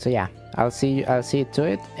 So yeah, I'll see to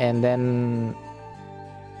it, and then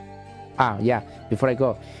yeah, before I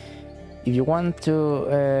go, if you want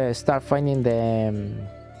to start finding the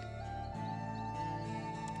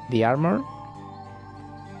armor,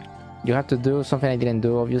 you have to do something I didn't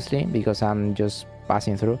do, obviously, because I'm just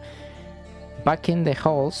passing through. Back in the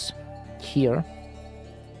halls here,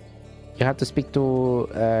 you have to speak to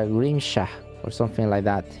Grimsha or something like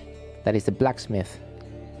that. That is the blacksmith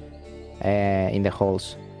in the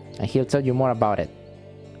halls, and he'll tell you more about it.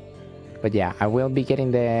 But yeah, I will be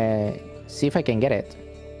getting see if I can get it,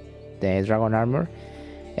 the dragon armor,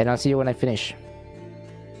 and I'll see you when I finish.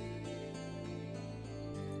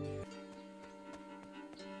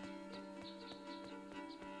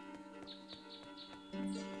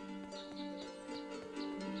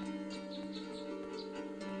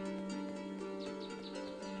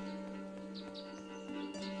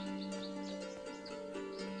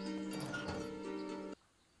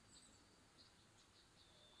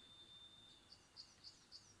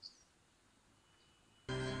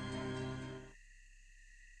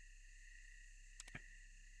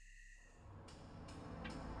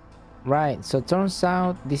 Right, so it turns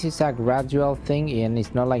out this is a gradual thing, and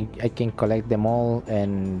it's not like I can collect them all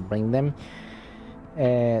and bring them.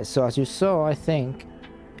 So as you saw, I think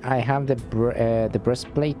I have the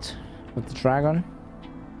breastplate of the dragon,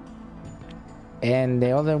 and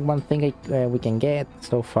the other one thing we can get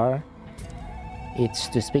so far, it's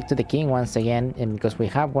to speak to the king once again, and because we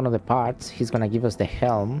have one of the parts, he's gonna give us the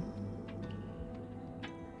helm.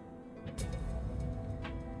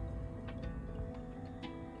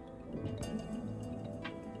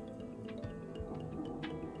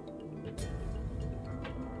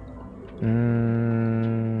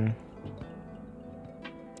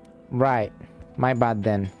 Right, my bad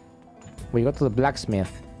then. We go to the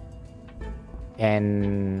blacksmith,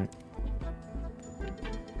 and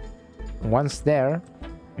once there,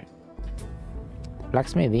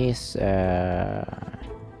 blacksmith is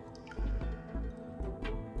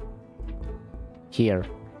here.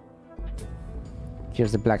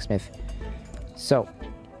 Here's the blacksmith. So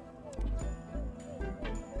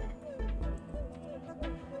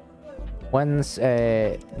once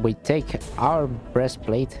we take our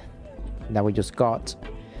breastplate that we just got,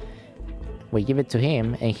 we give it to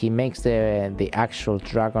him, and he makes the actual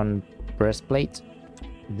dragon breastplate.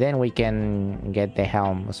 Then we can get the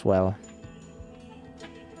helm as well.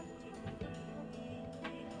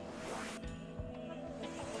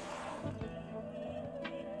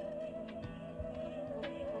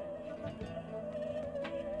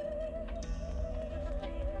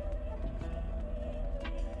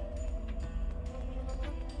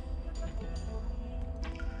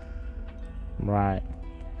 Right.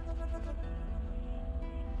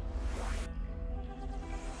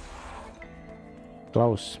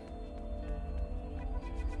 Close.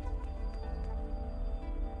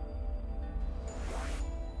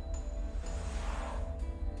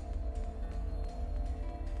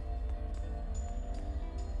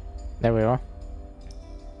 There we go.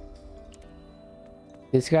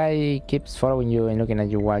 This guy keeps following you and looking at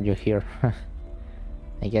you while you're here.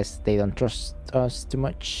 I guess they don't trust us too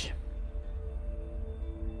much.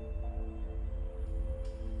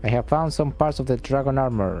 I have found some parts of the dragon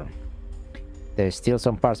armor. There's still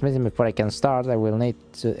some parts missing before I can start. I will need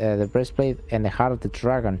the breastplate and the heart of the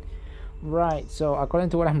dragon. Right, so according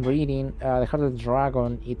to what I'm reading, the heart of the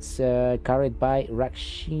dragon, it's carried by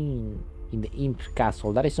Rakshin in the Imp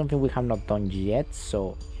Castle. That is something we have not done yet,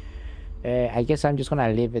 so I guess I'm just gonna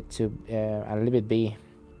leave it be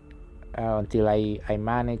until I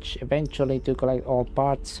manage eventually to collect all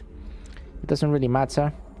parts. It doesn't really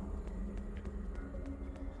matter.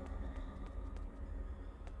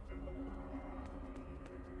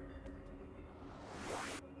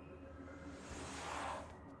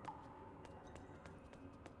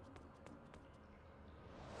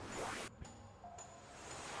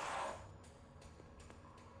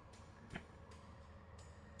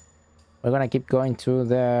 We're gonna keep going to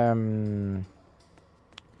the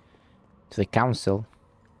council,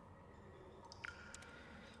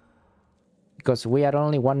 because we are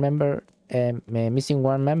only one member missing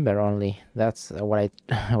one member only. That's what I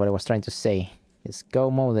what I was trying to say. It's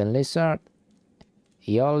Gomo the lizard,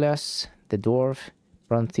 Aeolus the dwarf,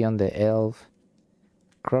 Pronthion the elf,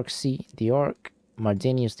 Croxy the orc,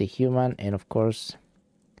 Marginius the human, and of course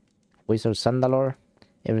Wizard Sandalor.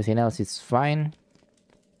 Everything else is fine.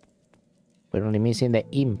 We're only missing the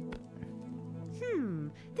imp.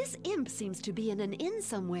 This imp seems to be in an inn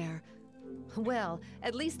somewhere. Well,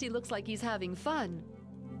 at least he looks like he's having fun.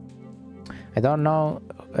 I don't know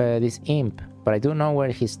this imp, but I do know where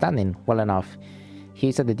he's standing well enough.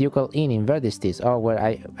 He's at the Ducal Inn in Verdistis. Oh, where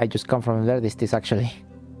I just come from Verdistis, actually.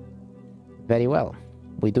 Very well.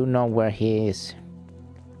 We do know where he is.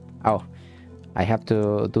 Oh, I have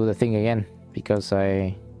to do the thing again, because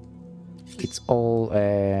it's all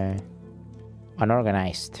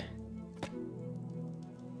unorganized.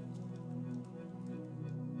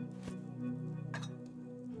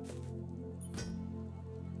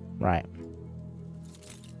 Right.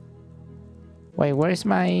 Wait, where is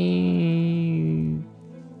my...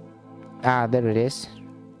 Ah, there it is.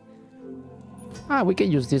 Ah, we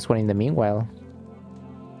can use this one in the meanwhile.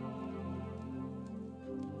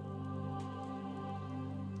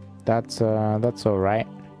 That's all right.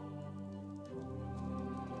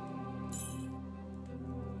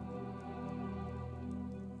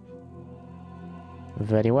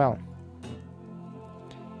 Very well.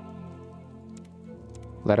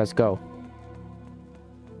 Let us go.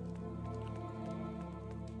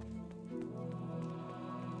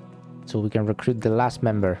 So we can recruit the last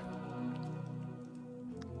member.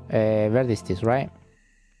 Verdistis, right?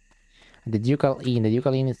 The Ducal Inn. The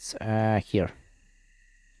Ducal Inn is here.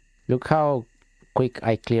 Look how quick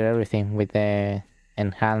I clear everything with the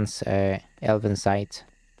enhanced Elven Sight.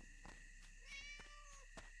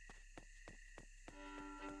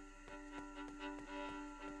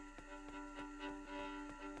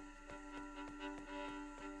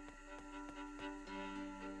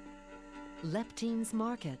 Leptine's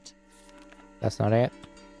Market. That's not it.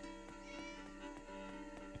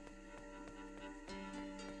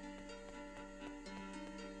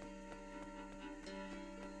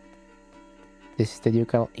 This is the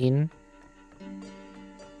Ducal Inn.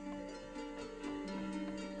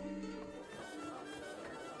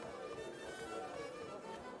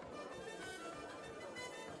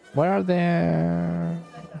 Where are the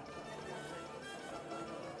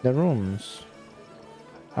rooms?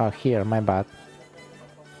 Oh, here, my bad.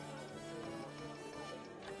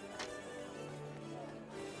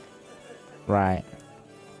 Right.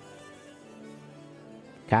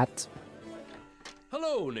 Cat.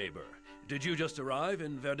 Hello, neighbor. Did you just arrive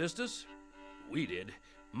in Verdistis? We did.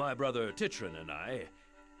 My brother Titran and I.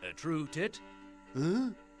 True, Tit?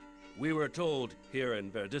 Huh? We were told here in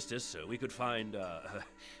Verdistis we could find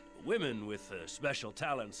women with special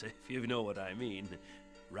talents, if you know what I mean.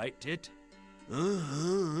 Right, Tit?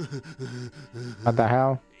 What the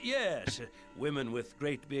hell? Yes, women with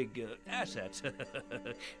great big assets.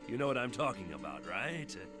 You know what I'm talking about,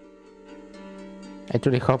 right? I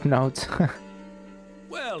truly hope not.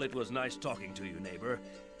 Well, it was nice talking to you, neighbor.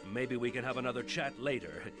 Maybe we can have another chat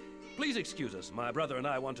later. Please excuse us. My brother and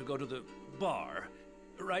I want to go to the bar.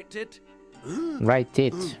 Right, Tit? Right,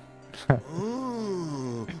 it.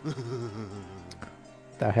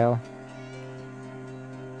 The hell?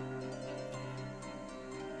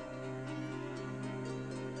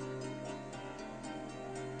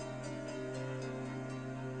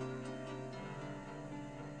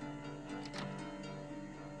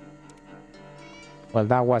 Well,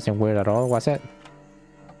 that wasn't weird at all, was it?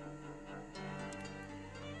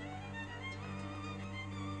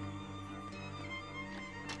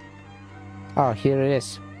 Oh, here it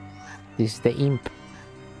is. This is the imp.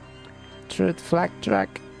 Truth flag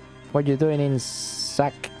track. What you doing in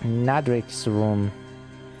Sack Nadric's room?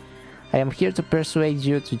 I am here to persuade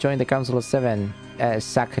you to join the Council of Seven,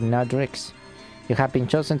 Sack Nadrix. You have been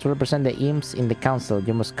chosen to represent the imps in the council.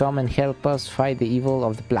 You must come and help us fight the evil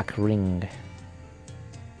of the Black Ring.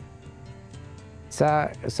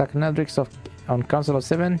 Sanadrix on Council of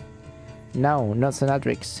Seven? No, not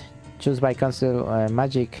Sanadrix. Choose by Council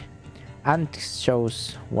Magic. Antx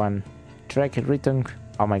shows one. Trek Return.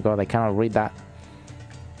 Oh my god, I cannot read that.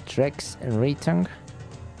 Trex Return.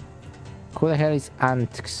 Who the hell is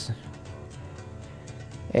Antx?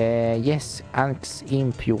 Yes, Antx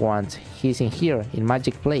Imp you want. He's in here, in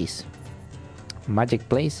Magic Place. Magic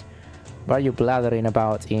Place? What are you blathering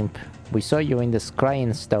about, Imp? We saw you in the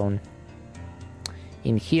Scrying Stone.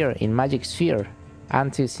 In here, in Magic Sphere.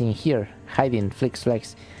 Antx in here, hiding, flicks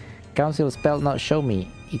flex. Council spell not show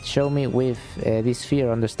me. It show me with this sphere,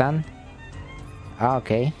 understand? Ah,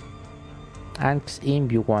 okay. Antx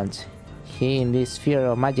Imp you want. He in this sphere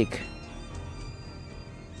of magic.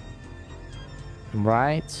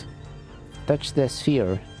 Right? Touch the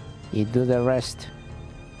sphere. You do the rest.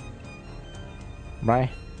 Right?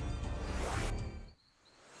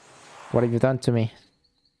 What have you done to me?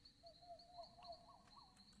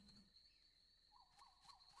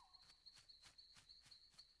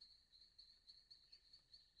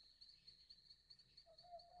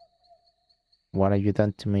 What have you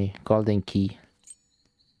done to me? Golden key.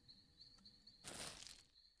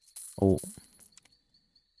 Oh.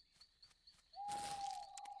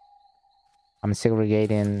 I'm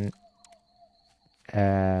segregating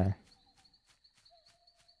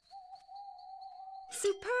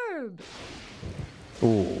Superb!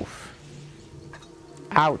 oof.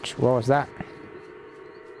 Ouch, what was that?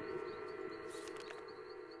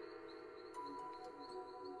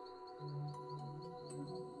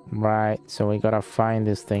 Right, so we gotta find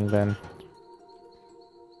this thing then.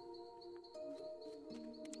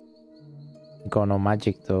 Got no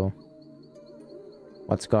magic though.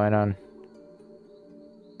 What's going on?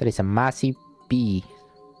 There is a massive bee.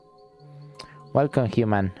 Welcome,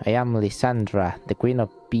 human. I am Lysandra, the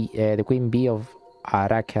queen bee of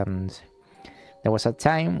Arakand. There was a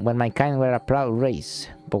time when my kind were a proud race,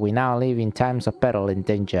 but we now live in times of peril and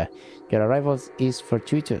danger. Your arrival is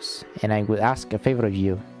fortuitous, and I would ask a favor of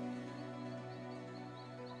you.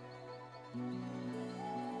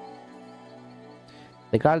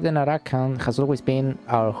 The garden Arakand has always been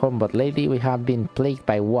our home, but lately we have been plagued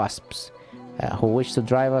by wasps, who wish to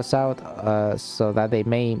drive us out so that they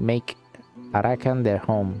may make Arakand their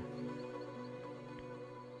home.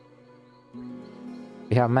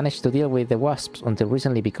 We have managed to deal with the wasps until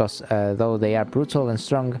recently because though they are brutal and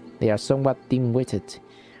strong, they are somewhat dim-witted.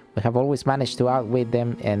 We have always managed to outwit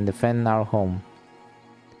them and defend our home.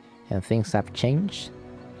 And things have changed?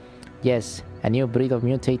 Yes, a new breed of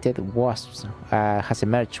mutated wasps has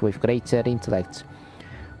emerged with greater intellect.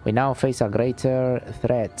 We now face a greater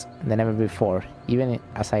threat than ever before. Even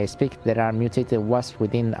as I speak, there are mutated wasps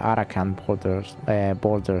within Arakand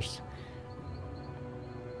borders.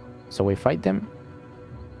 So we fight them?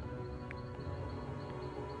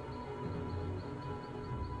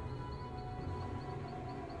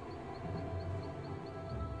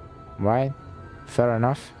 Right, fair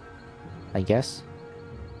enough, I guess.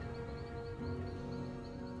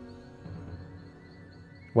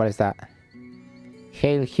 What is that?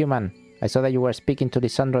 Hail, human. I saw that you were speaking to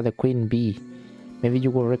Lysandra, the queen bee. Maybe you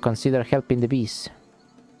will reconsider helping the bees.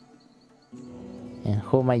 And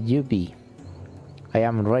who might you be? I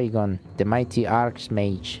am Raygon, the mighty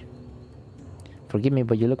archmage. Forgive me,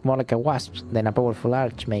 but you look more like a wasp than a powerful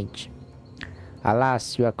archmage.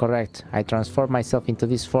 Alas, you are correct. I transformed myself into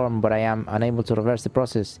this form, but I am unable to reverse the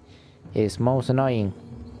process. It is most annoying.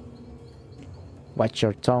 Watch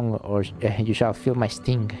your tongue, or you shall feel my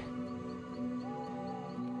sting.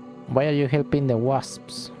 Why are you helping the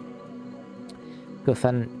wasps?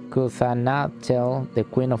 Kuthanatel, the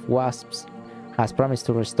queen of wasps, has promised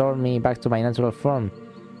to restore me back to my natural form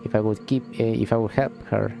if I would help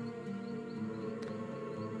her.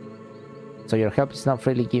 So your help is not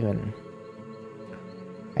freely given.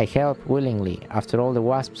 I help willingly. After all, the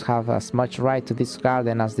wasps have as much right to this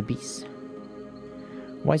garden as the bees.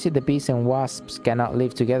 Why is it the bees and wasps cannot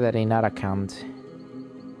live together in Arakand?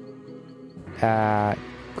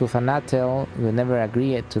 Kuthanatel will never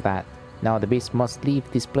agree to that. Now the bees must leave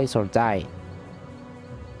this place or die.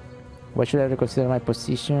 Why should I reconsider my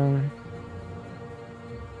position?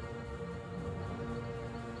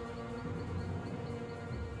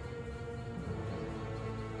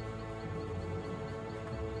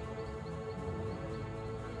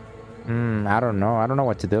 I don't know. I don't know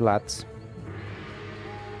what to do, lads.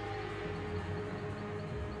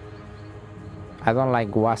 I don't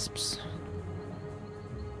like wasps.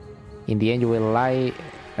 In the end, you will lie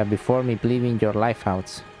before me, bleeding your life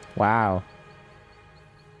out. Wow.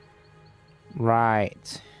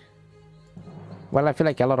 Right. Well, I feel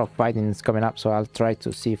like a lot of fighting is coming up, so I'll try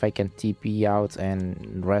to see if I can TP out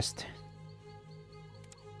and rest.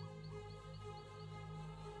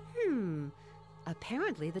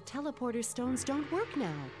 Apparently the teleporter stones don't work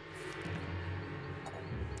now.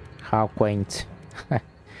 How quaint.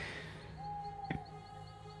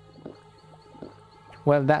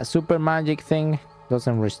 Well, that super magic thing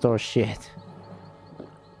doesn't restore shit.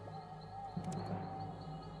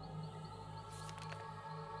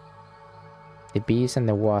 The bees and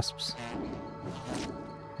the wasps.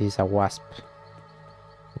 This is a wasp.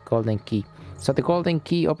 The golden key. So the golden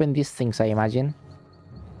key opened these things, I imagine.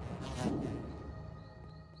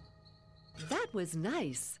 That was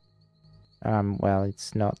nice. Well,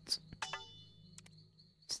 it's not.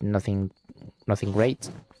 It's nothing great.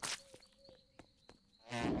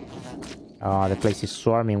 Oh, the place is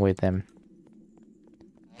swarming with them.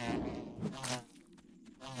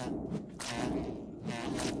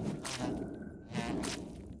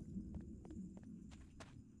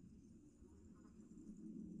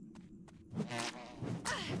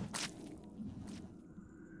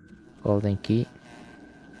 Golden key.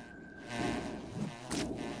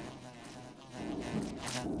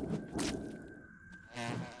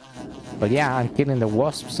 But yeah, I'm killing the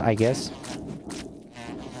wasps, I guess.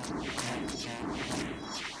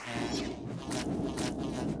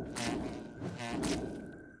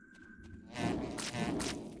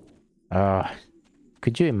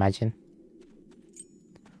 Could you imagine?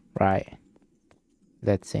 Right.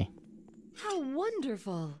 Let's see. How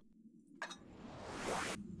wonderful.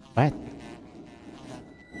 What?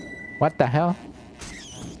 What the hell?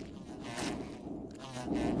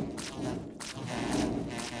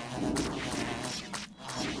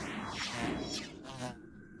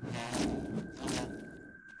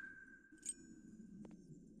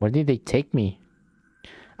 Where did they take me?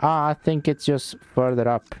 Ah, I think it's just further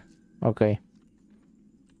up. Okay.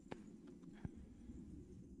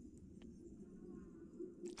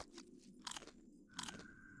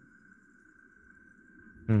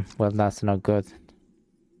 Well, that's not good.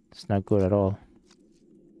 It's not good at all.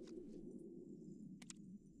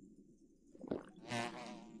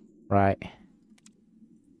 Right.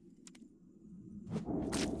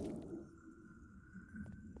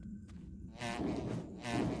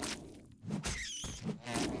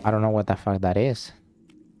 I don't know what the fuck that is.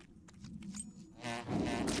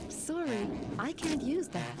 Sorry, I can't use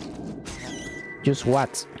that. Just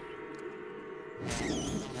what?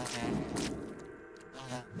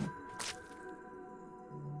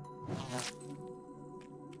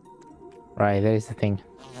 Right, there is the thing.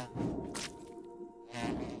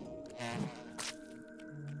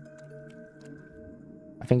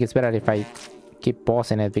 I think it's better if I keep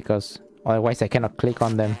pausing it because otherwise I cannot click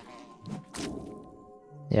on them.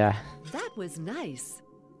 Yeah. That was nice.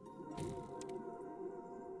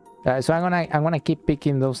 So I'm gonna keep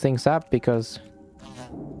picking those things up because.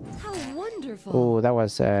 How wonderful. Oh, that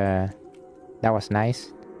was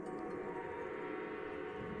nice.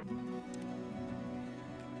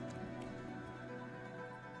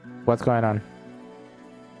 What's going on?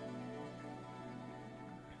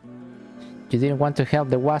 You didn't want to help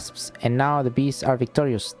the wasps, and now the bees are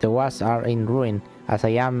victorious. The wasps are in ruin. As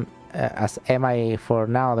am I for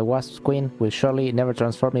now. The wasp queen will surely never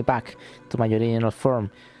transform me back to my original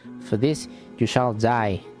form. For this, you shall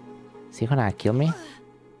die. Is he gonna kill me?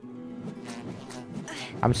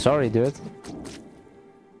 I'm sorry, dude.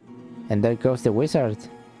 And there goes the wizard.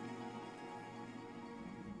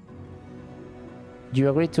 You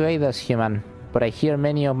agreed to aid us, human, but I hear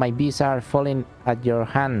many of my bees are falling at your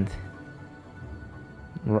hand.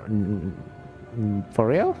 For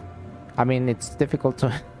real? I mean, it's difficult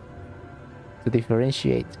to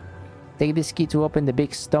differentiate. Take this key to open the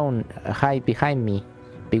big stone hide behind me.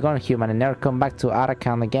 Be gone, human, and never come back to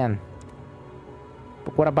Arakan again.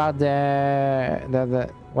 But what about the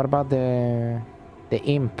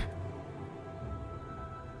imp?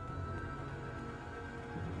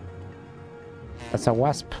 That's a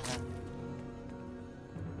wasp.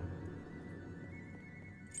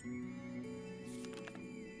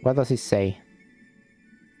 What does it say?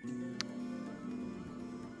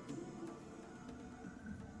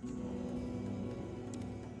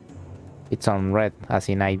 It's on red, as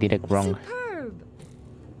in I did it wrong. Superb.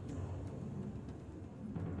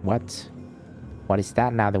 What? What is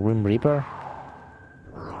that now? The Grim Reaper?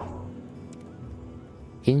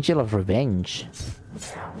 Angel of Revenge.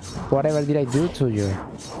 Whatever did I do to you?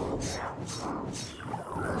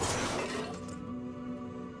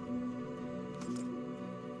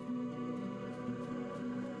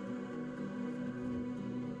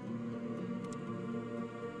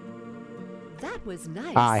 That was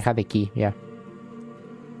nice. Ah, I had the key, yeah.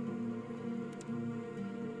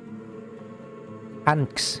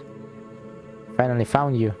 Anx. Finally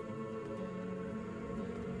found you.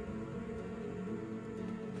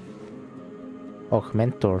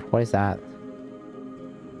 Augmentor, what is that?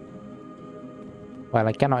 Well,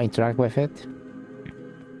 I cannot interact with it.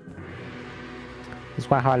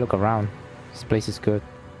 Just wanna have a look around. This place is good.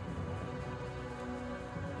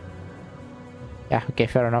 Yeah, okay,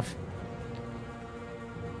 fair enough.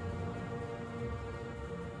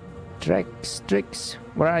 Strix,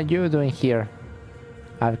 what are you doing here?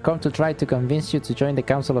 I've come to try to convince you to join the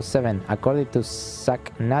Council of Seven. According to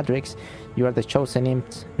Zack Nadrix, you are the chosen imp,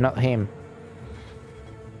 not him.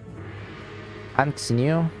 Anx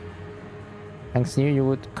knew. Angst knew you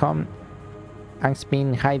would come. Angst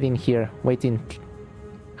been hiding here, waiting.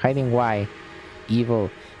 Hiding why? Evil.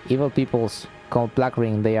 Evil peoples called Black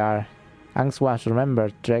Ring they are. Angst was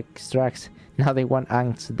remembered, Strax. Now they want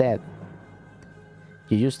Angst dead.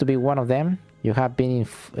 You used to be one of them? You have been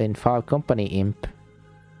in foul company, imp.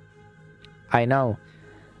 I know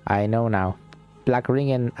now. Black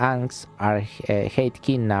Ring and Angst are hate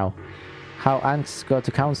kin now. How Angst go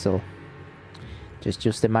to council? Just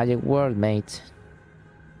use the magic word, mate.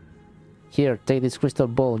 Here, take this crystal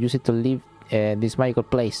ball. Use it to leave this magical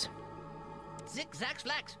place. Zig, Zack,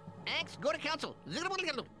 Flax. Angst, go to council.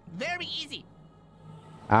 Very easy.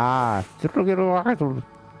 Ah,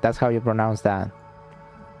 that's how you pronounce that.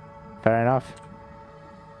 Fair enough.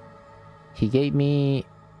 He gave me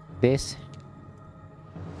this.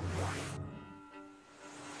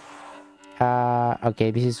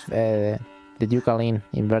 Okay, this is the Ducal Inn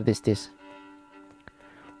in Verdistis.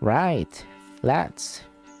 Right, lads.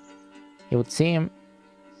 It would seem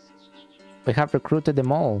we have recruited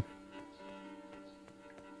them all.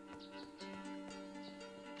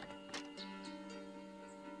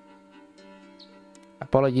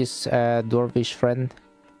 Apologies, dwarvish friend.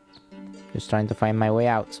 Just trying to find my way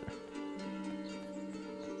out.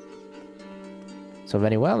 So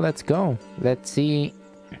very well, let's go. Let's see.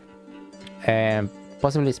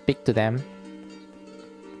 Possibly speak to them.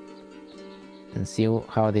 And see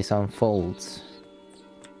how this unfolds.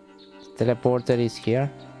 The teleporter is here.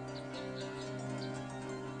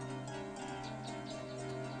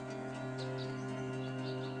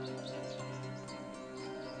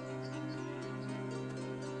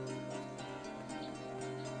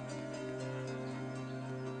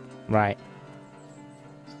 Right.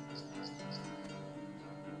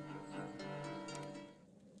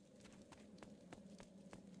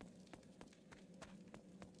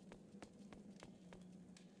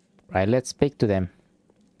 Right, let's speak to them.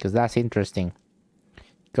 Because that's interesting.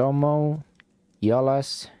 Como,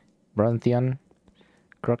 Iolas, Bronthion,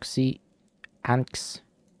 Croxy, Anx,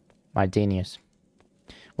 Martinius.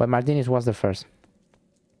 Well, Martinius was the first.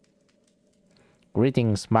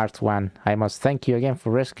 Greetings, Smart One. I must thank you again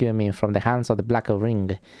for rescuing me from the hands of the Black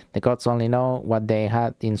Ring. The gods only know what they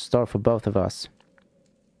had in store for both of us.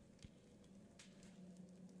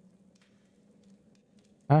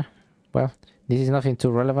 Well, this is nothing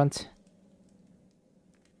too relevant.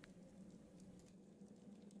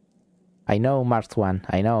 I know, Mart One,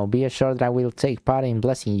 I know. Be assured that I will take part in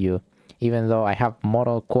blessing you. Even though I have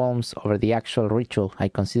moral qualms over the actual ritual, I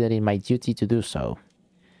consider it my duty to do so.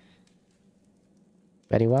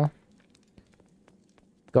 Very well.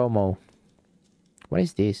 Gomo. What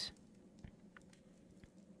is this?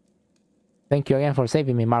 Thank you again for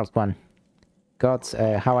saving me, Mart One. Gods,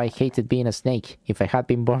 how I hated being a snake. If I had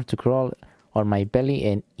been born to crawl on my belly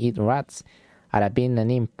and eat rats, I'd have been an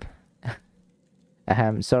imp.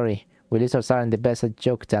 Sorry. We lizards aren't the best at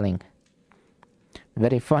joke telling.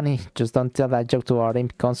 Very funny. Just don't tell that joke to our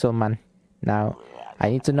imp councilman. Now, I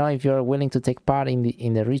need to know if you're willing to take part in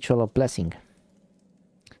the ritual of blessing.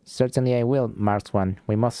 Certainly I will, Mart One.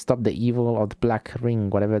 We must stop the evil of the Black Ring,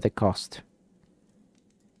 whatever the cost.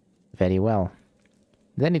 Very well.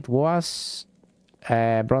 Then it was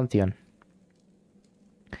Bronthion.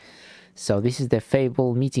 So this is the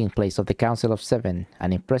fabled meeting place of the Council of Seven.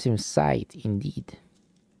 An impressive sight indeed.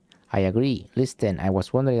 I agree. Listen, I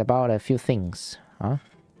was wondering about a few things. Huh?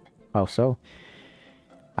 How so?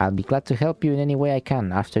 I'll be glad to help you in any way I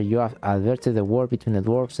can. After you have averted the war between the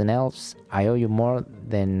dwarves and elves, I owe you more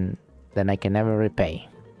than I can ever repay.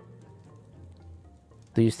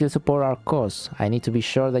 Do you still support our cause? I need to be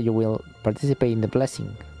sure that you will participate in the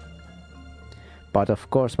blessing. But of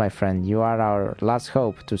course, my friend, you are our last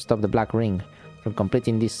hope to stop the Black Ring from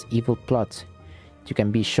completing this evil plot. You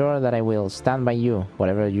can be sure that I will stand by you,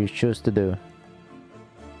 whatever you choose to do.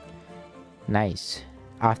 Nice.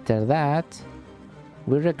 After that,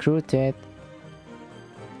 we recruited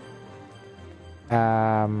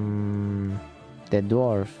the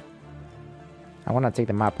dwarf. I want to take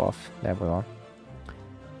the map off. There we go.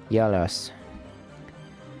 Yellows.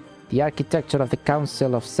 The architecture of the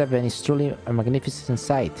Council of Seven is truly a magnificent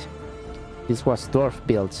sight. This was dwarf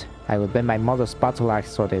built. I would bet my mother's battle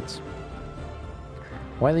axe on it.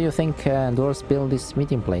 Why do you think dwarves built this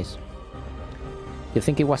meeting place? You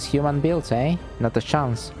think it was human built, eh? Not a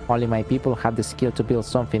chance. Only my people had the skill to build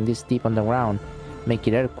something this deep underground, make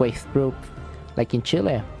it earthquake-proof, like in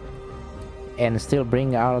Chile, and still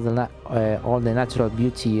bring out all the natural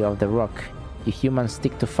beauty of the rock. You humans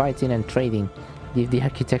stick to fighting and trading. Leave the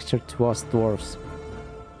architecture to us dwarves.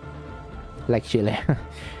 Like Chile.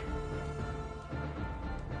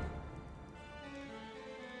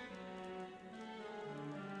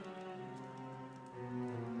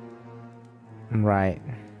 Right.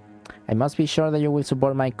 I must be sure that you will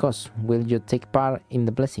support my cause. Will you take part in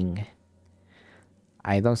the blessing?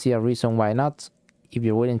 I don't see a reason why not. If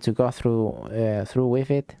you're willing to go through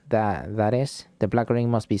with it, that is, the black ring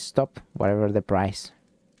must be stopped, whatever the price.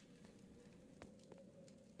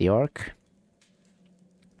 The orc.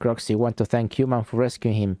 Croxy want to thank Human for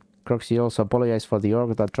rescuing him. Croxy also apologized for the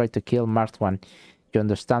orc that tried to kill Marked One. You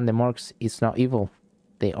understand the Morgs is not evil.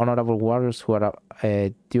 The honorable warriors who are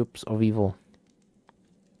dupes of evil.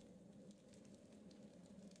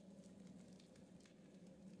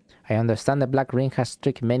 I understand the Black Ring has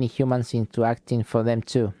tricked many humans into acting for them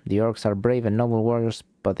too. The orcs are brave and noble warriors,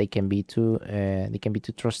 but they can be too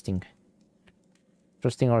trusting.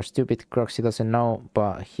 Trusting or stupid, Croxy doesn't know,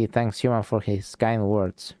 but he thanks Human for his kind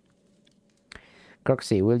words.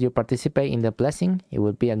 Croxy, will you participate in the blessing? It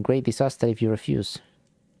will be a great disaster if you refuse.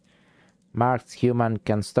 Marked Human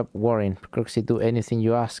can stop worrying. Croxy, do anything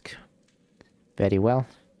you ask. Very well.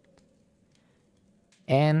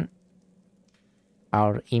 And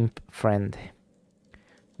our imp friend.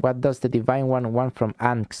 What does the Divine One want from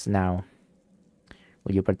Anx now?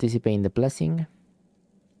 Will you participate in the blessing?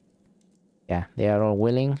 Yeah, they are all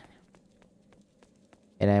willing.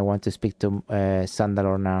 And I want to speak to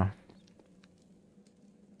Sandalor now.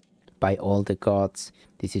 By all the gods,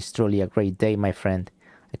 this is truly a great day, my friend.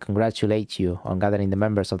 I congratulate you on gathering the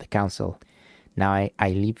members of the council. Now I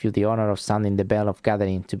leave you the honor of sounding the bell of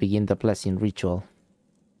gathering to begin the blessing ritual.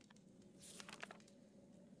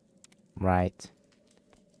 Right.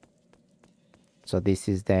 So this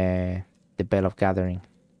is the bell of gathering.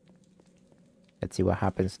 Let's see what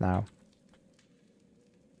happens now.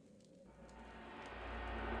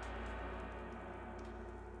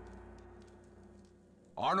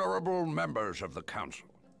 Honorable members of the council,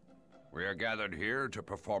 we are gathered here to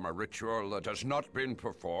perform a ritual that has not been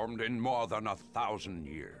performed in more than 1,000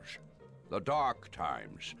 years. The dark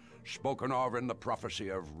times, spoken of in the prophecy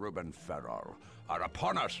of Reuben Ferrell, are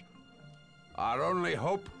upon us. Our only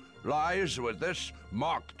hope lies with this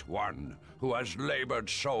Marked One, who has labored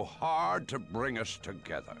so hard to bring us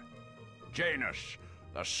together. Janus,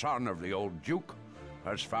 the son of the old Duke,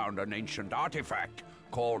 has found an ancient artifact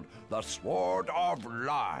called the Sword of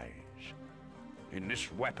Lies. In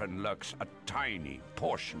this weapon lurks a tiny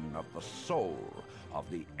portion of the soul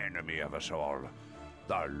of the enemy of us all,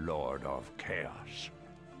 the Lord of Chaos.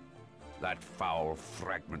 That foul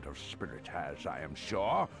fragment of spirit has, I am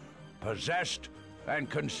sure, possessed and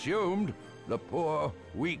consumed the poor,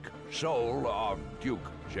 weak soul of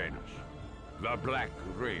Duke Janus. The Black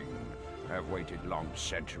Ring have waited long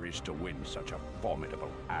centuries to win such a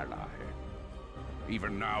formidable ally.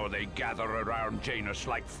 Even now they gather around Janus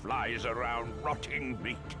like flies around rotting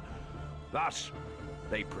meat. Thus,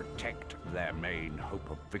 they protect their main hope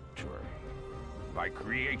of victory. By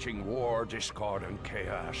creating war, discord, and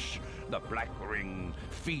chaos, the Black Ring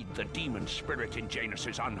feed the demon spirit in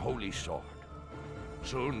Janus's unholy sword.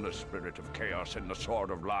 Soon the spirit of chaos in the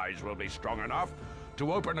Sword of Lies will be strong enough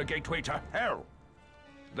to open a gateway to hell.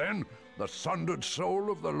 Then, the sundered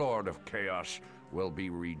soul of the Lord of Chaos will be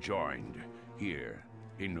rejoined here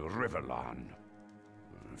in Rivellon.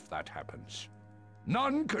 If that happens,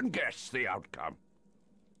 none can guess the outcome.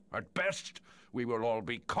 At best, we will all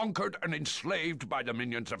be conquered and enslaved by the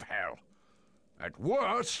minions of hell. At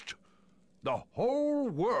worst, the whole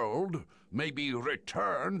world may be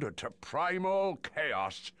returned to primal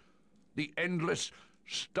chaos, the endless,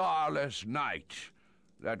 starless night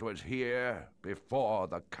that was here before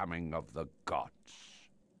the coming of the gods.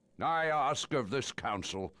 I ask of this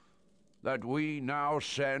council that we now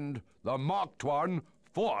send the Marked One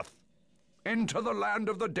forth into the land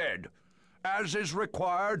of the dead, as is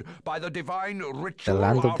required by the divine ritual The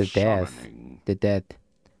land of the summoning. the dead.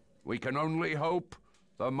 We can only hope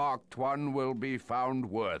the Marked One will be found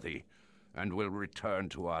worthy and will return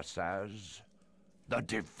to us as the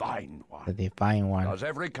Divine One. The Divine One. Does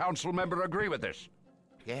every council member agree with this?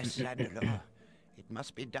 Yes, Sandalor. It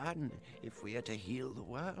must be done if we are to heal the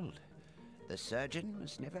world. The surgeon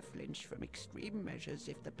must never flinch from extreme measures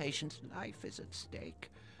if the patient's life is at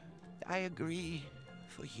stake. I agree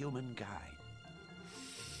for humankind.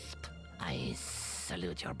 I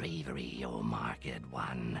salute your bravery, O Marked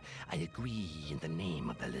One. I agree in the name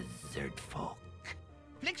of the lizard folk.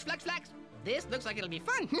 Flix, flax, flax. This looks like it'll be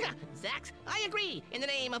fun. Zax, I agree in the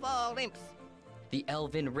name of all imps. The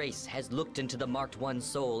elven race has looked into the Marked One's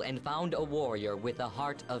soul and found a warrior with a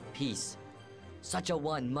heart of peace. Such a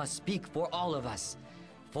one must speak for all of us.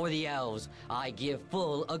 For the elves, I give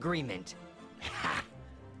full agreement. Ha!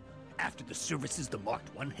 After the services the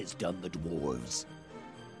Marked One has done the dwarves,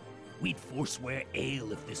 we'd forswear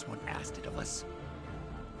ale if this one asked it of us.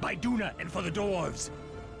 by Duna and for the dwarves.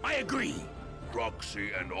 I agree.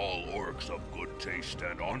 Croxy and all orcs of good taste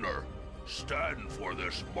and honor, stand for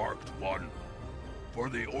this marked one. For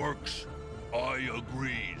the orcs, I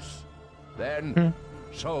agrees. Then,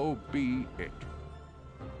 so be it.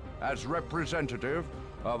 As representative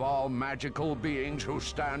of all magical beings who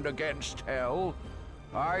stand against hell,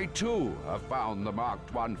 I too have found the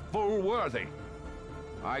marked one full worthy.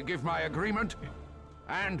 I give my agreement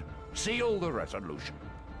and seal the resolution.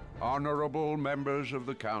 Honorable members of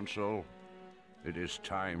the council, it is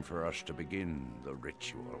time for us to begin the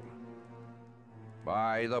ritual.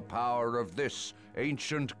 By the power of this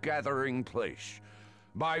ancient gathering place,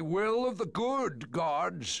 by will of the good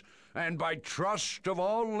gods, and by trust of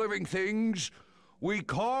all living things, we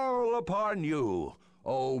call upon you,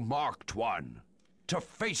 O Marked One, to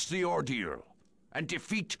face the ordeal and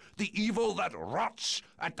defeat the evil that rots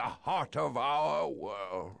at the heart of our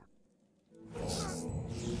world.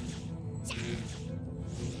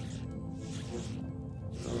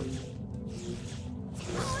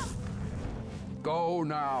 Go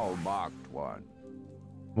now, Marked One.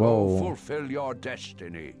 Whoa. Go fulfill your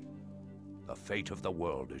destiny. The fate of the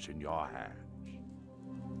world is in your hands.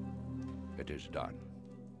 It is done.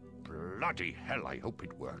 Bloody hell, I hope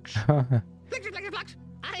it works. Flux!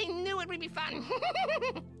 I knew it would be fun.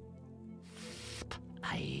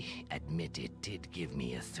 I admit it did give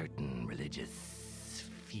me a certain religious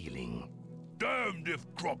feeling. Damned if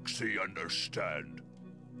Croxy understand.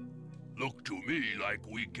 Look to me like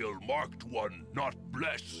we kill Marked One, not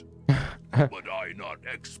bless. But I not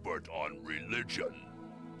expert on religion.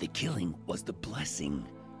 The killing was the blessing,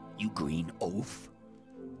 you green oaf.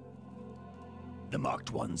 The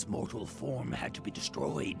Marked One's mortal form had to be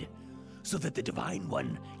destroyed, so that the Divine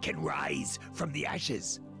One can rise from the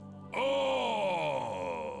ashes.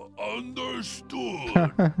 Oh,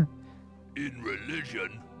 understood. In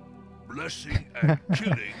religion, blessing and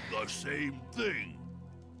killing the same thing.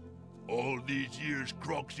 All these years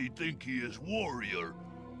Croxy think he is warrior.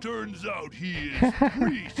 Turns out he is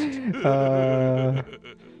priest.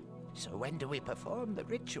 So when do we perform the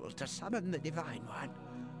ritual to summon the Divine One?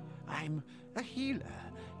 I'm a healer,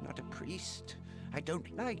 not a priest. I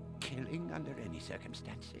don't like killing under any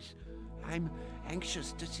circumstances. I'm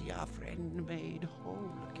anxious to see our friend made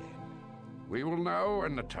whole again. We will know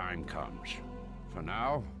when the time comes. For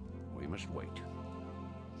now, we must wait.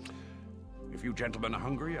 If you gentlemen are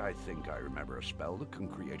hungry, I think I remember a spell that can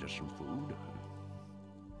create us some food.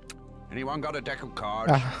 Anyone got a deck of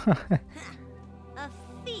cards? A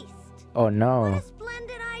feast. Oh no. What a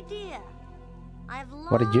splendid idea. I've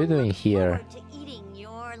What are you doing looked here? forward to eating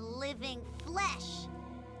your living flesh.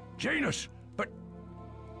 Janus, but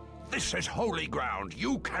this is holy ground.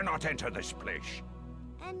 You cannot enter this place.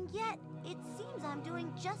 And yet, it seems I'm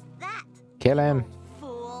doing just that. Kill him. Old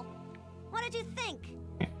fool. What did you think?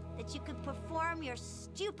 That you could perform your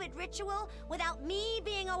stupid ritual without me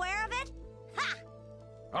being aware of it? Ha!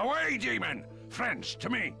 Away, demon! Friends, to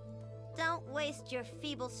me! Don't waste your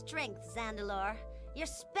feeble strength, Zandelor. Your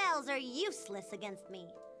spells are useless against me.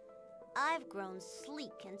 I've grown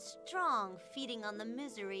sleek and strong, feeding on the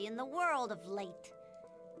misery in the world of late.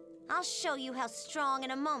 I'll show you how strong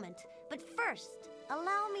in a moment, but first,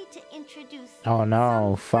 allow me to introduce you Oh to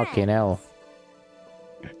no, some fucking hell.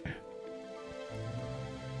 friends.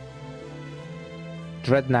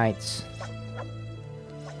 Dread Knights.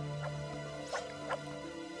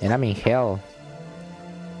 And I'm in hell.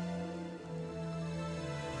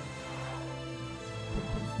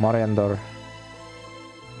 Moriandor.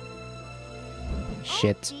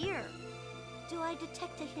 Shit. Oh dear. Do I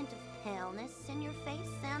detect a hint of paleness in your face,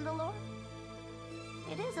 Zandelor?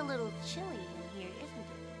 It is a little chilly in here, isn't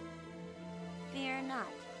it? Fear not,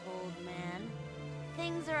 old man.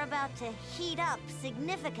 Things are about to heat up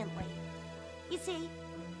significantly. You see,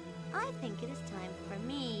 I think it is time for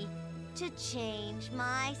me to change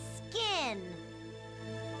my skin.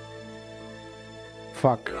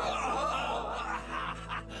 Fuck.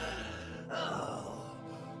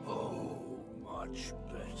 Much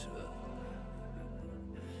better.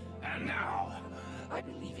 And now, I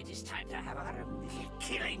believe it is time to have our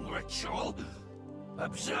killing ritual.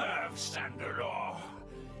 Observe, Standerlaw.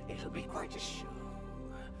 It'll be quite a show.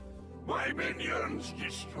 My minions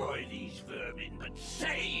destroy these vermin, but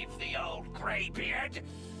save the old graybeard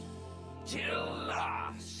till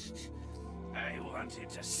last. I wanted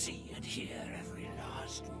to see and hear every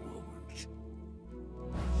last moment.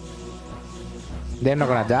 They're not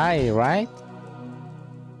gonna die, right?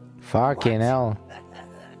 Fucking hell.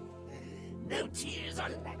 No tears or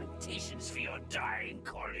lamentations for your dying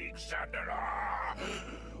colleague, Sandra.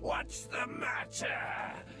 What's the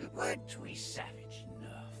matter? Weren't we savage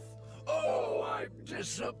enough? Oh, I'm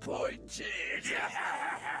disappointed.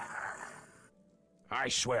 I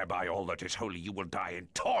swear by all that is holy you will die in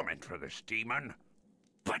torment for this demon.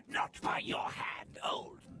 But not by your hand,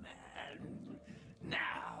 old man.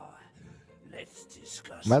 Now, let's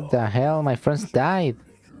discuss What the hell? My friends died.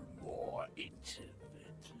 more intimately.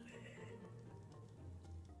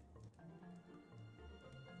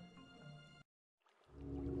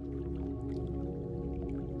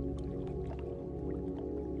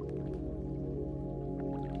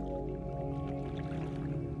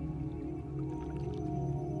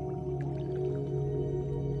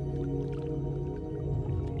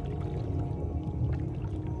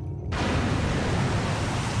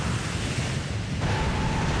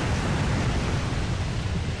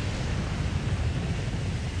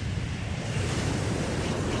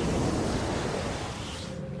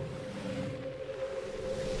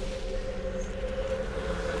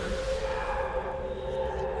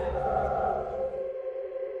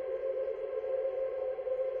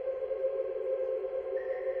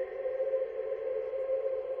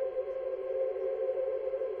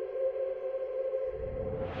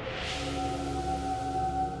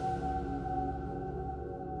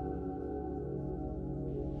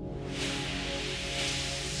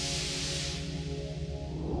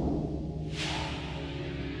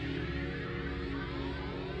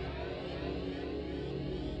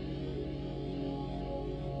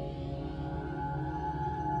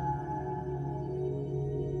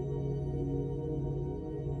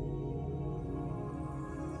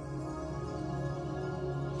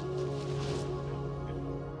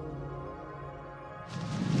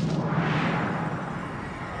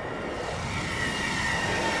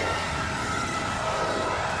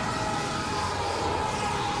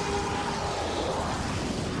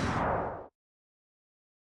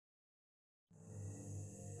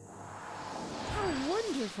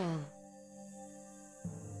 Wonderful.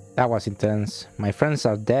 That was intense. My friends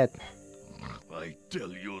are dead. I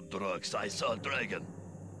tell you, Drux, I saw a dragon.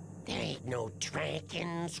 There ain't no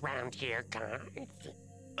dragons round here, Garth.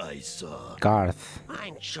 I saw... Garth.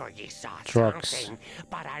 I'm sure you saw Drux. something,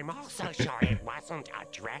 but I'm also sure it wasn't a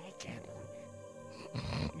dragon.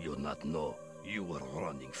 You not know. You were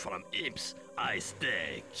running from imps. I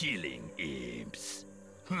stay killing imps.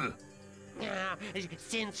 Huh. Now,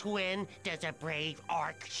 since when does a brave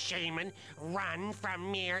orc shaman run from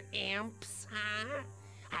mere imps, huh?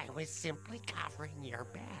 I was simply covering your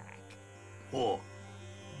back. Oh,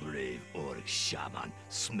 brave orc shaman,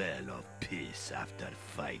 smell of piss after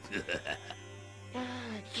fight.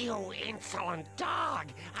 You insolent dog!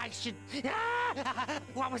 I should...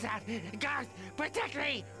 What was that? Garth, protect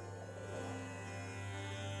me!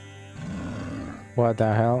 What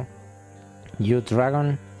the hell? You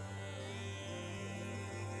dragon?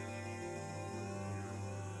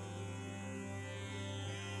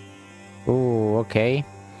 Ooh, okay.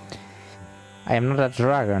 I am not a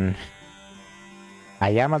dragon. I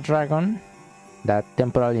am a dragon that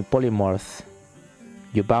temporarily polymorph.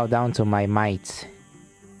 You bow down to my might.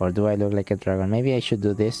 Or do I look like a dragon? Maybe I should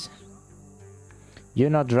do this.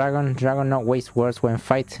 You know dragon. Dragon not waste words when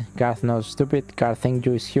fight. Garth no stupid. Garth think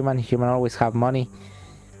you is human. Human always have money.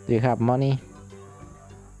 Do you have money?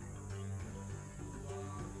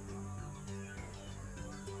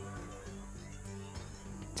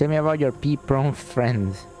 Tell me about your pee-prone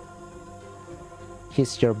friend.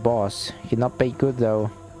 He's your boss. He not pay good though.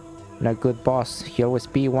 Not good boss. He always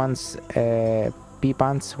pee once pee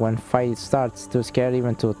pants when fight starts. Too scared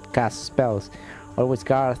even to cast spells. Always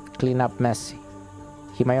guard, clean up mess.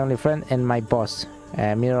 He my only friend and my boss.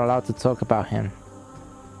 Me not allowed to talk about him.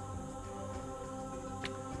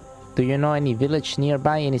 Do you know any village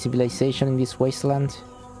nearby? Any civilization in this wasteland?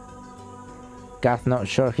 Garth not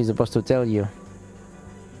sure. He's supposed to tell you.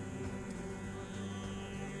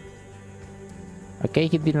 Okay,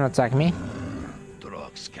 he didn't attack me.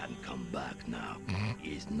 Drux can come back now.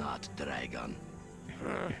 He's not dragon.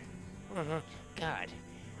 Good.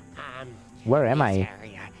 Where am this I?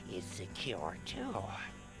 area is secure too.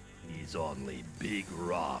 He's only big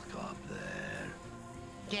rock up there.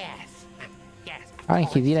 Yes. Yes. Oh, he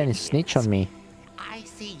course didn't it snitch is. on me. I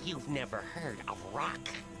see you've never heard of rock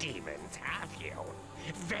demons, have you?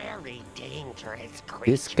 Very dangerous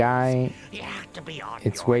creatures. This guy, You have to be on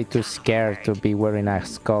it's your way too scared to guard. be wearing a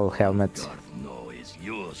skull helmet. Garth knows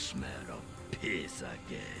you smell of piss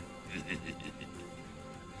again.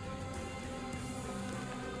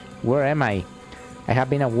 Where am I? I have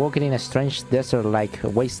been walking in a strange desert-like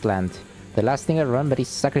wasteland. The last thing I remember is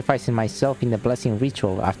sacrificing myself in the blessing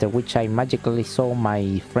ritual, after which I magically saw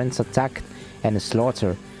my friends attacked and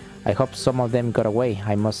slaughtered. I hope some of them got away.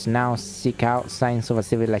 I must now seek out signs of a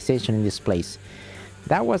civilization in this place.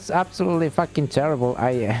 That was absolutely fucking terrible.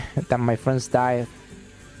 That my friends died.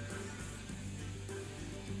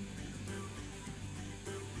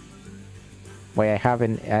 Wait, I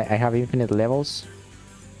have infinite levels.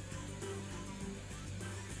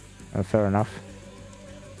 Fair enough.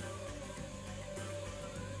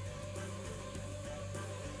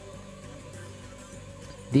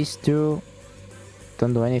 These two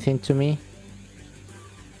don't do anything to me.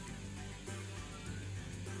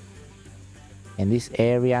 In this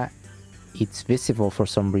area, it's visible for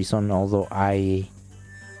some reason, although I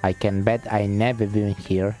can bet I never been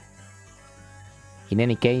here. In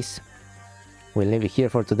any case, we'll leave it here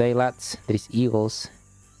for today, lads. There's eagles,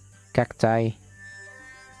 cacti.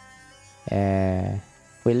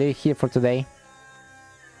 We'll leave it here for today.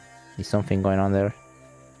 There's something going on there.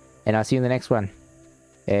 And I'll see you in the next one.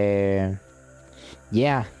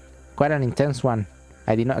 Yeah, quite an intense one.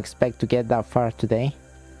 I did not expect to get that far today.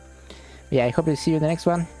 Yeah, I hope to see you in the next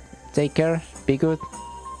one. Take care, be good,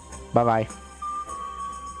 bye bye.